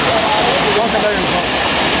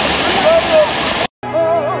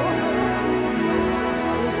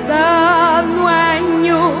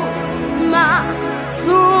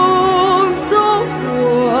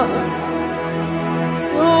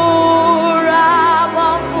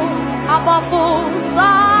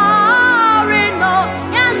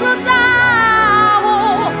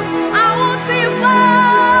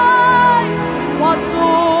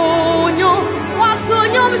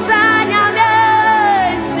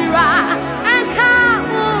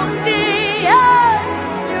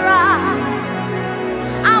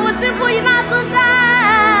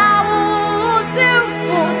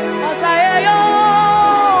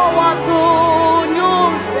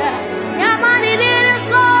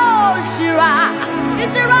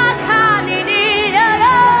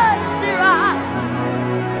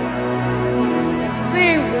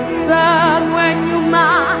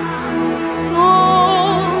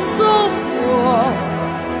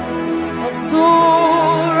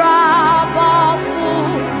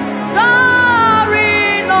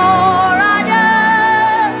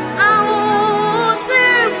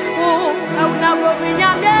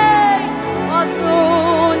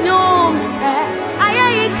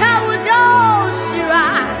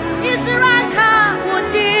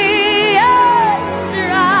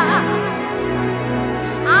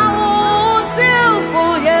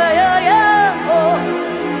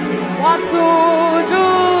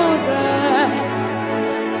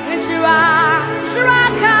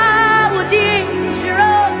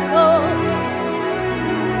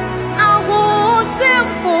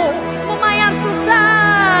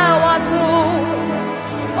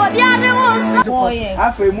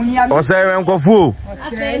O say we nkofu.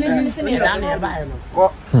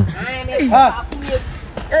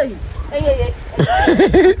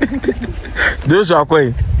 Joshua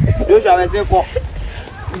kwai. Joshua we say ko.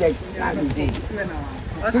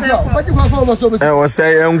 O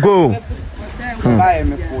say enko. Buy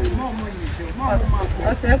me for you.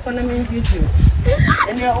 O say economy video.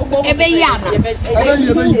 Ebe yana.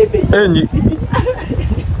 Enyi.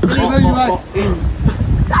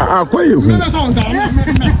 Ah, kwai you.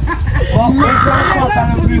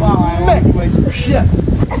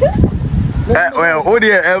 Well, oh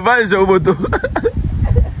dear, advise over to.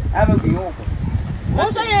 I'm a good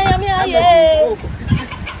What's your name? Hey,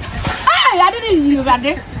 I didn't you got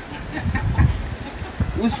there.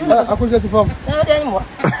 I could just inform. No, anymore.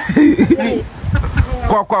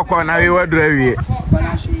 Kwa, now you were driving.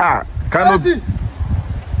 Ah, cannot.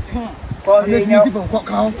 Kwa,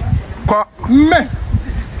 Me.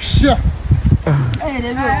 Sure.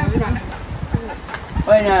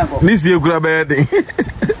 this you grab a thing.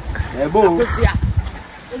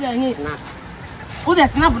 Who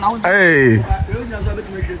that's not now? Hey,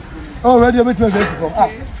 Oh, ready a bit to inform.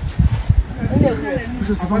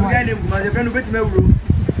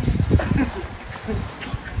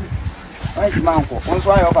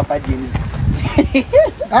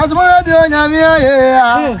 As my dear Namia,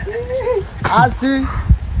 I see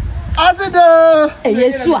the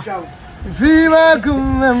Yes, you are. Viva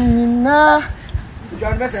Gumina.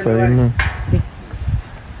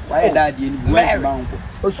 Why that you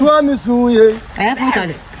Swami Suye. I have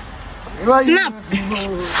Charlie. Snap.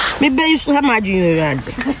 Maybe you should have my junior. I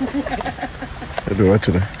do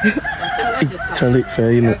actually. Charlie,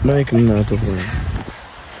 fair, you know, Mike, not of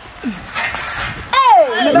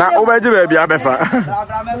now, over the baby, I'm a fan.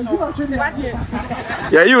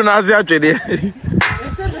 Yeah, you know, actually.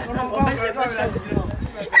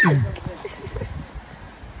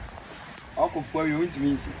 Uncle for you into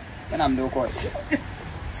me, and I'm no quite.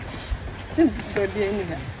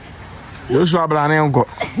 Joshua Brane uncle.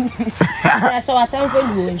 I saw a time for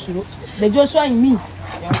you. The Joshua in me.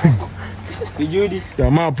 Judy,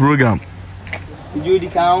 Your mom program. Judy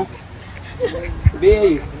count.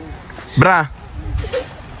 Babe. Bra.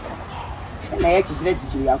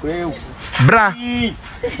 Bra.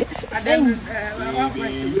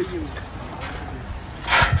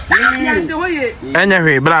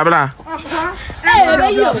 Anyway, bra.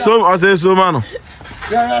 So, I say so, man.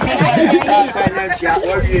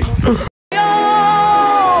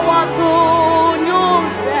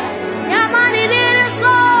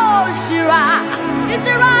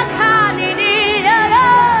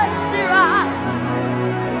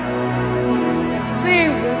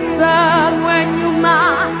 When you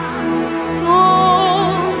might so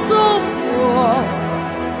poor,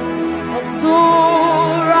 so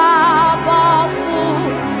rabafu,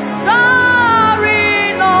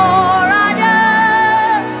 sorry no raja,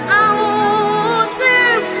 I won't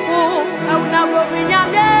fool, I will never be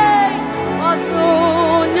young, or to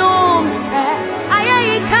know, I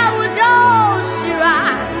ain't coward, Shira,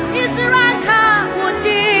 is Raka, would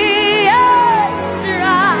be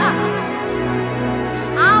Shira.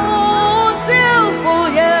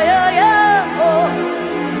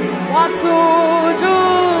 What to do?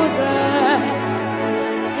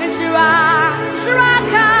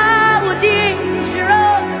 Shiraka would be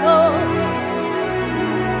Shiroko.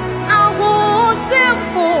 I want to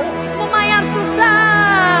fool my answer.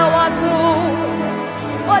 What to?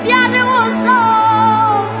 What the other was so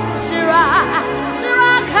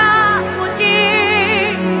Shiraka would be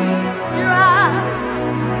Shiraka.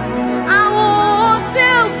 I want to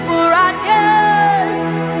fool what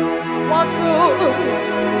to?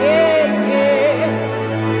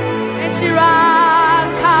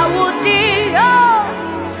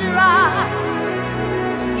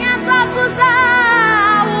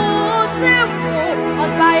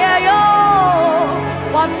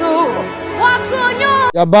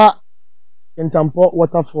 Yaba Kintampo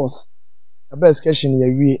waterfalls. Yaba excursion ye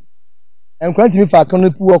wie. Enkwan timi fa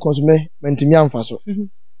kan pu work so me mentimi amfa so. Me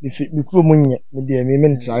kuro munye me de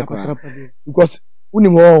me try kwa. Because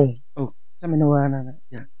unim ho. Oh, tell me no one.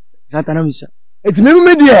 Yeah. Satana misa. Etimi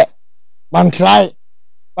me de man try.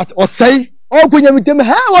 But osai o kunya mitem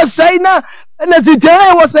ha osai na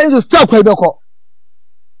titɛ osai so stop kwa beko.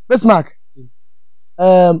 Best mark.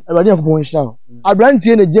 Awurade yakobon hira.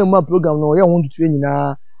 Abrantie na jam program no ye ho tutu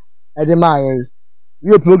nyina ede ma aye.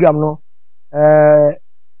 We program no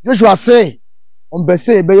Joshua say on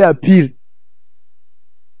bese be ya appeal.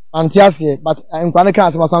 Antiase but nkwane kan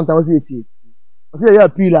asema sometimes we eti. O say ya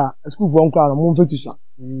appeal a school for nkwa no mo mfetu sha.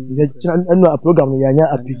 Enu program no ya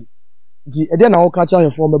nya appeal. Nti ede na wo ka cha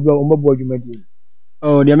hefo mbebra o mbebo adwumadi.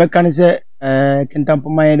 Oh, the mechanic say Kintampo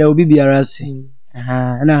my there will be biarase.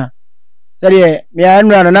 Na Sorry, me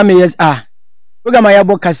anu na me yes program ya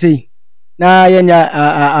boka say na yenya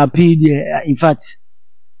appeal in fact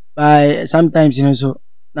by sometimes you know so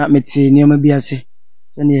na meti niam bi ase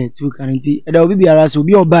say na tu currently there will be biarase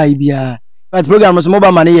obi oba bia but program so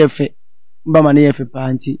mobile money ye fe pa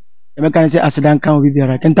anti the mechanic say asedan kan obi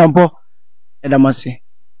biara Kintampo edamase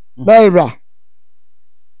Baibra.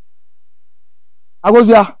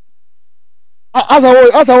 Agozia.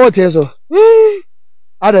 Asa wo teso.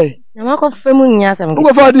 Ade. Na mako femu nya asem.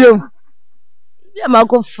 Ugo fa diem. Bia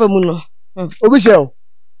mako femu no. Obi shell.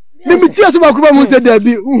 Me tia so bakuba mu se da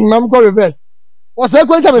bi, na mko reverse. O say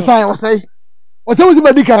kwenta me sign, o say wo si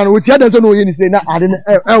medical no tia dan so no ye ni say na ade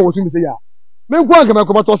wo so mi say ya. Me nko anka me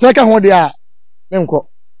ko but o say ka ho de a me nko.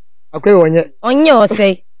 Akwai onye o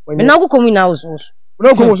say. Me na akoko mu na wo so.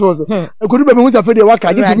 No ko so so. E ko du be me hu sa fe de wa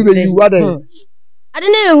ka ji so bi be you ade. Ade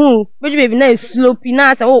na ehu, beju baby na slope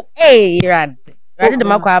na asa oh rad. Rad de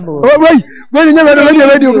mako abo. Wait, when you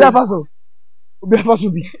ready obi afaso. Obi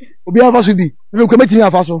afaso bi. Me ko metimi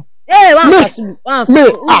afaso. One afaso. Me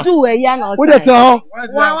do we ya na o. Wo de tan ho.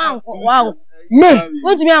 Wow. Me.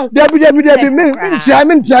 What do you mean? Debi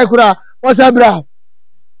me try kura. What's up bra?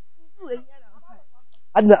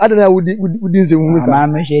 Adana wudi nse hu sa.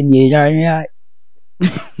 Mama me she ni ya.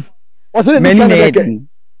 What's it? Many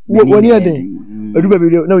woni ade. Edu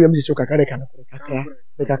baby na we am se kakara kana kakara.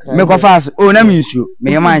 Me ko fast o na me nsu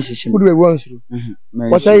me yema nhihye Kudu we won nsu.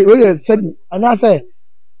 What say we said ana say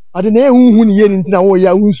ade na ehunhu ni ye ni ntina wo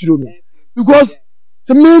ya unsuro me because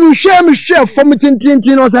se me share from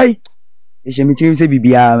tintin no say e she me tiri se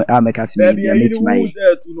bibia ameka se me bia metimai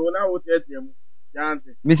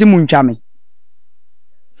me se muntwa me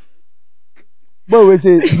bo we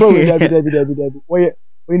dabi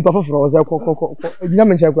we in papa for was ko ejina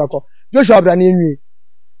me nche kura ko Joshua abra na enwi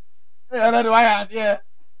ana de wa ya de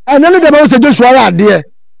ana de ba se Joshua ya de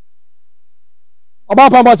oba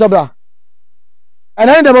pa ba chabra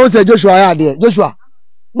ana de ba se Joshua ya de Joshua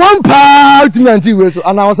one part me anti we so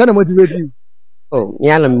ana was na motivate you. Oh,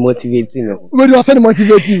 me ana motivate no. We do was na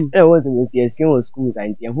motivate you. E was me so yes schools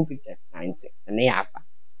anti who pictures 90 na ya afa.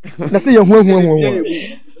 Na say you hu.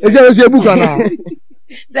 E je book ana.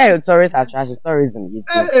 Say tourist attraction tourism you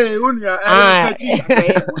see.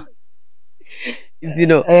 You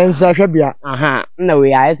know, Bia. Aha, no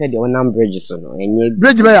we I said the one bridge so no. Enye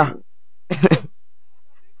bridge ba ya.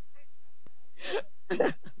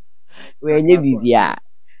 We enye bibia.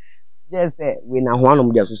 Just say we na ho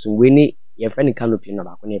anom dia so we ni ye friend canopy no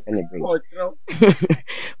ba ko ni friend bridge.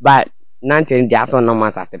 But 19 dia so no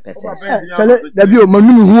mass as a person. Chale dabi o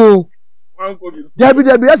manum hu.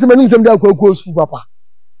 Dabi ase manum sem da kwa school papa.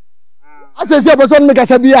 Ase se person make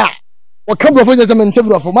asa bia. O ka bro fo je se men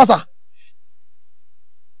tebro fo masa.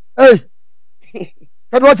 Hey.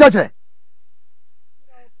 Kad wa chache.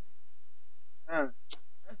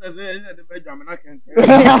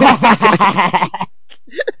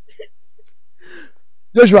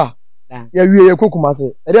 Joshua. Ya wie ye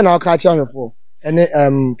kokumase. E de na aka achi ahwefo. Ene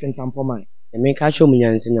Kintampo man. E me ka cho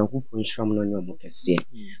munyanse nyankopon hram no nyomo kese.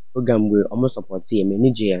 Program we omo support ye me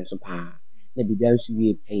ni je enso pa. Na bibia nso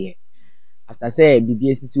wie peye. After say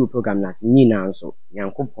bibia sisi wo program na nyina nso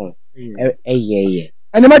nyankopon ye.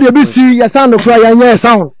 And the matter be see your sound cry and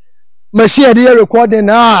sound. Machine the recording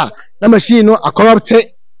na machine no a corrupt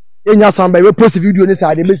in your sound by we post video ni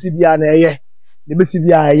side the BCB na ye. The BCB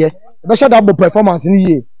ye. The shut up performance ni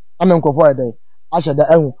ye. Amen ko for day. I should the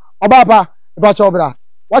ehun. Oba pa ba chobra.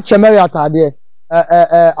 What Mary atade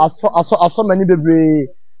aso many bebre.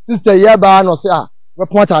 Sister ye ba no say we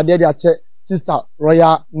point atade dey che Sister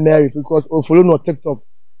RoyalMary because o follow no TikTok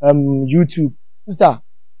YouTube. Sister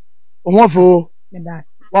Onwofo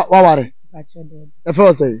What ware? The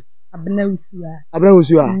first say. Abna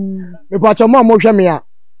usua. Me pacho mo hwe me a.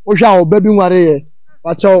 Wo hwa o baby nware ye.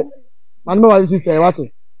 Pacho man me ware sister what?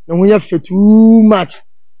 Ne ho ye fe too much.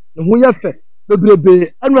 Ne ho ye fe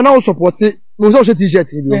bebrebe. Anu na wo support me so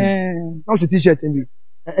t-shirt bi. Na wo t-shirt bi.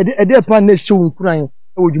 E dey pan na show nkuran e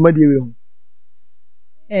wo dwuma de we ho.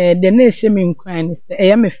 De na ehye me nkuran ne se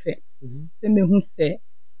e me fe. Se me hu se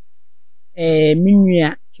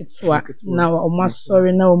minua ketwa na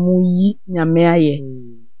omasori na omuyi nyame aye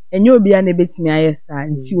enye obi a na betimi aye sa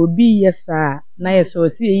nti obi yesa na yeso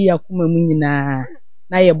si eyi akoma mu nyina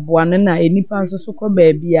na ye boa no na enipa nso so ko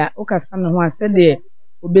baabi a okasa no ho ase de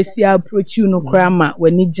obesi approach you no kra ma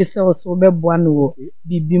wani gise so beboa no wo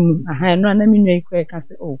bibi mu aha no na minua ikwa ka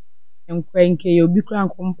se oh enkwa nke ye obi kra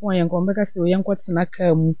nkompon ye nkombe ka se o ye nkotena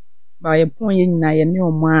ka mu ba ye pon ye nyina ye ne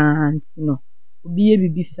oma nti no obi ye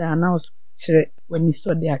bibi sa na chere wani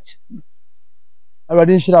so de achi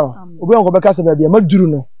already nshira obi onko beka se bia maduru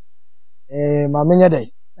no ma menye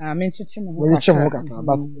dai men chichi mo wani chichi mo kaka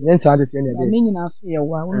but nyenta ade te ne de men nyina so ye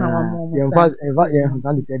wa wona wa mo ye eva ye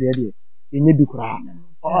ade te de enye bi kura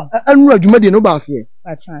anu adwuma de no ba se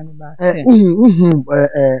ba try no ba se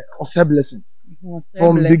OseiBlessing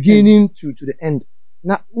from beginning to the end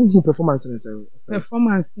na performance na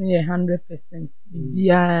performance ni 100%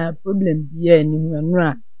 bia problem bia ni mu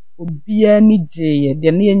anura obia ni je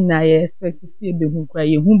de na nyina ye expect see be hu kra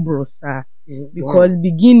ye hu brosa because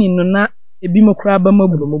beginning no na ebi mo kura ba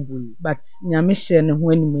mabu but nyame hye ne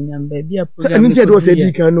ho animunyam ba bia program so anything do say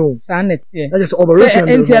di kan no sanet that is operation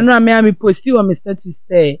enti eno am posti on my status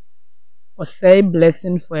say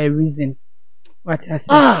OseiBlessing for a reason what I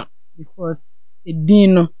say because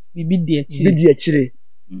edin no bibi di akire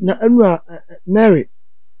na anu Mary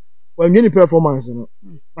when any performance no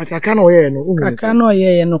but aka na oye no aka na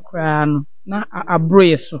oye no kura no na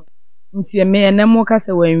abroye so nti me enemo ka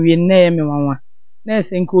se wan wie na ye me wanwa na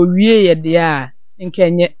ese nka owie ye de a nka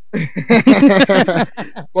enye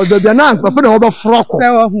o do bia na nkrofo na wo be froko se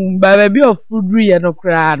wo hu ba bi ofudru ye no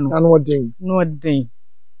kura no na no den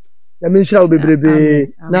ya me nshira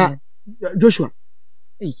obebrebe na Joshua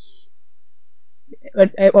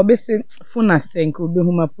obese funa senko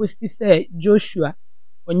obehuma posti say Joshua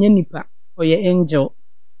onye nipa oye angel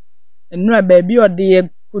enura ba bi ode ye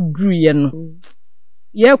kodru ye no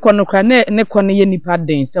ye kono kwa ne kono ye nipa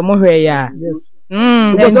den se mo hwe ya yes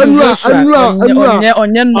because anura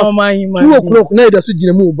onye normal human 2 o'clock na ida so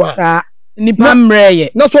gina mu ba sa nipa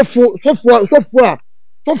mreye na sofu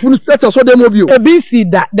no stretch so dem obi o ebi si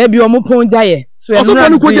da bi omo ponja ye so enura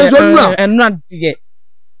de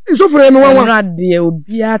sofu re no wanwa enura de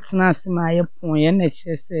obi atena asema ye pon ye na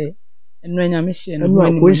che se enura nyame hye no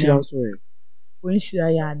enura ko nhira so e ko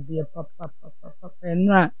nhira ya de papa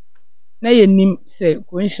enura na ye nim se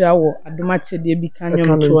ko nhira wo adomache de bi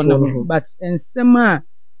kanyom to no but ensem a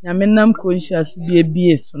nyame nam ko nhira so de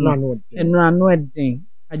bie so no enura no eden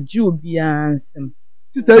agi obi ansem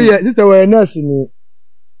sister we nurse ni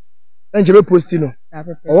enje be posti no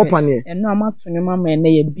owo pane eno amato ne mama na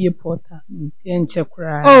ye bie porta nti enche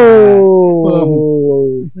kura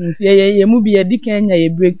nti ye mu bi edi Kenya ye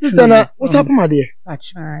break sister na wo sa pomade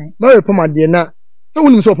achai ma we pomade na so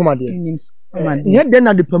wonim so pomade nye den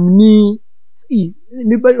na de pamni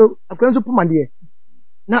mi ba akran so pomade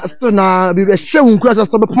na still na bi be hye wunkura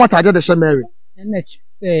so be pomade de hye Mary na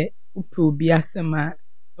che upe obi asema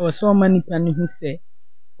o so mani pani hu se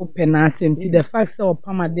open asem ti the fact say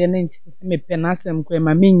opamade na nchi se me pen asem ko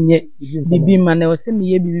ma menye bibi ma na o se me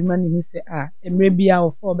ye bibi ma ni hu se emre bia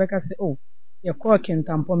o fo beka se ye call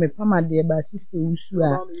Kintampo me pamade ba sister usu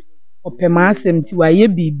open asem ti wa ye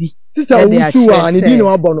bibi sister usu ni bi no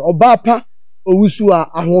abo no oba pa owusu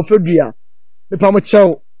ahofadua me pam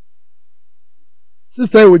chew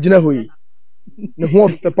sister wogina hoyi ne ho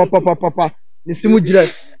fe papa ni simu jira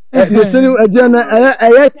ne senu agya na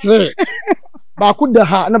eye tre ba ku da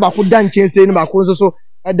ha na ba ku dan chense ni ba ku nso so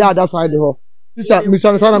ada side ho sister mi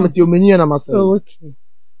san sana meti omenyi na masa okay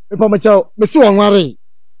me pa macha me si wonware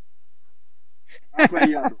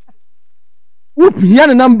wo pia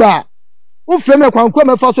na number wo fe me kwankwa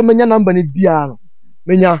me fa so menya number ni bia no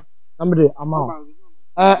menya amde ama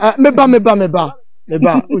meba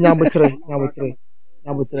onya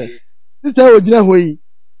botre sister ogina hoyi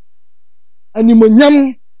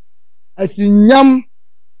animonyam atinyam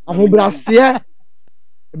ahobrase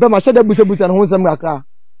ebe ma shede busebusa no nsem akra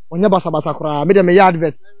onya basa kra me de me ya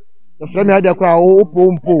advert the friend me ada kra o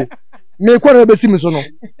pompo me kwa na besi mi so no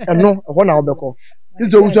eno ho na obeko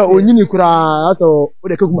sister wusa onyini kra aso o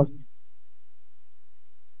de kekuma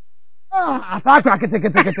asakra kete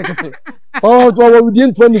oh to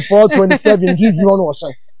within 24 27 give you on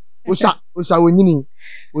osha onyini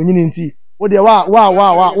nti o de wa o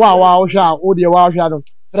hwa o de wa hwa no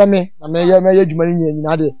frame na me ye dwuma ni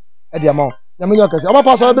nyina de e de ma na me nyakase oba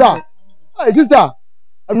pa so bra sister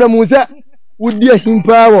amna mu se wudi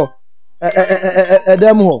ahimpa wo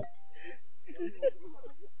dem ho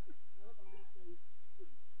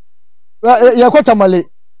ya ko tamale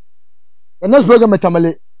next program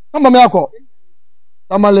tamale kama me akọ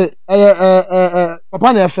tamale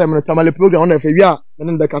papa na FM no tamale program on FM wi a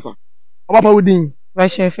me ne kasa oba pa wudin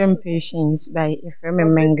Russian FM Patience by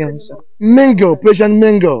FM Mingle, patient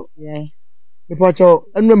Mingle. Yeah. Me pacho,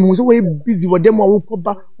 anu me so we busy with them wo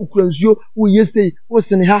koba ukransuo wo yesei wo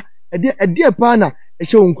sene ha ade pa na e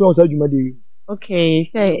hye wo nkran so adwuma de. Okay,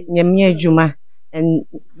 say nyame adwuma and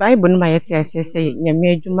Bible no ma yete ase say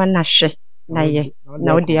nyame adwuma na hye na ye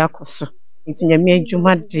na wo de akoso. Nti nyame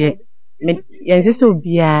adwuma de yense so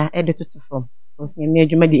bia e de toto from. Because nyame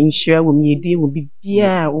adwuma de insure wo me yedie wo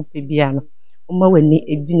bibia wo pe bia no. Mary,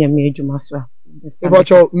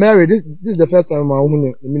 this is the first time I'm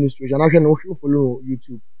in the ministry. And I can follow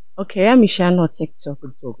YouTube. Okay, I'm on TikTok.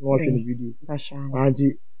 No, watching the video. And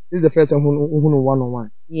this is the first time I'm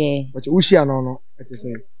one-on-one. Yeah. But you share no at the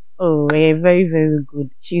same. Oh, very, very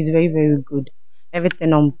good. She's very, very good.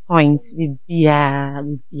 Everything on point.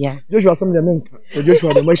 Joshua, some of the men. So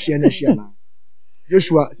Joshua, the machine and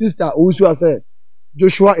Joshua, sister, also said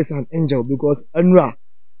Joshua is an angel because Anra.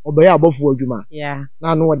 Obey above adwuma. Yeah.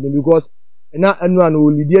 Na no what because na anu an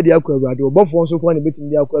olidi de akwa awurade obofo nso kwa ne betim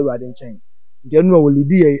de akwa awurade nchen nti anu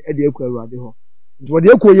olidi ye de akwa awurade ho nti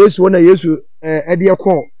wode akwa Yesu na Yesu de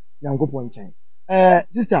akwa Nyankopon nchen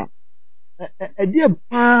sister de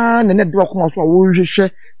pa na ne de akwa so a wo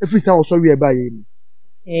hwehwe efisa wo so wie ba ye mu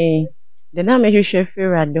de na me hwehwe fi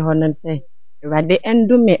awurade ho nam se awurade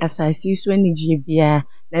endo me asasi so anigye bia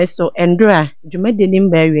na so endora dwumade nim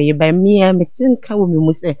ba wie ye ba mia metinka wo me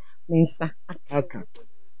mu se mensa aka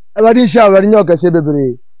awurade sha awurade nyoka se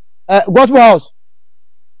bebre gospel house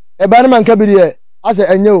ba na man ka bidie ase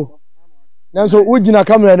enye o nanso wugina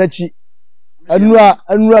camera na chi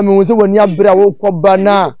anura me hu se woni abra wo koba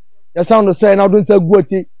na ya sound say na don't say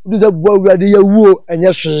guoti do say bu awurade ya wuo enye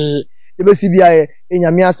hwe e besi bia ye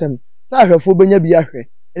enyame asem sa ahwefo benya bia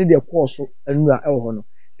ahwe ene de koso anura ewo ho no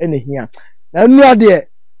ene hia na anura de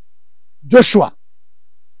Joshua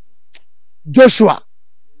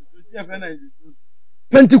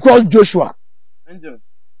Pentecost Joshua angel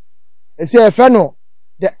ese no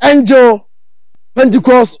the angel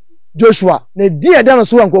Pentecost Joshua na die da no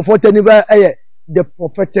so ankofo tani ba the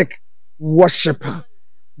prophetic worshiper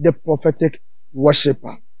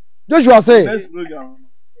Joshua say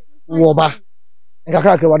wo ba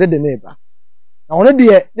nkakra kra wade de neba na one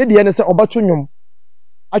de ne se obato nwom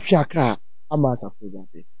atwe akra ama asafo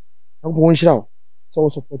gate na bo nhyira wo so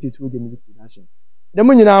support it with the music production de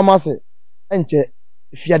mo nyina amase enche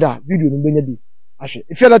fiada video no benya bi ahwe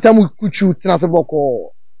fiada tam kuchu tena se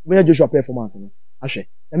boko benya Joshua performance no ahwe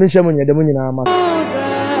na me nhyira mo nyina de mo nyina amase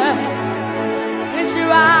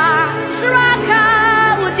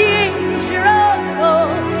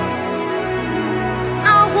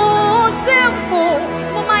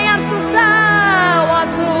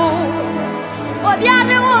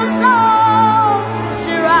Oh,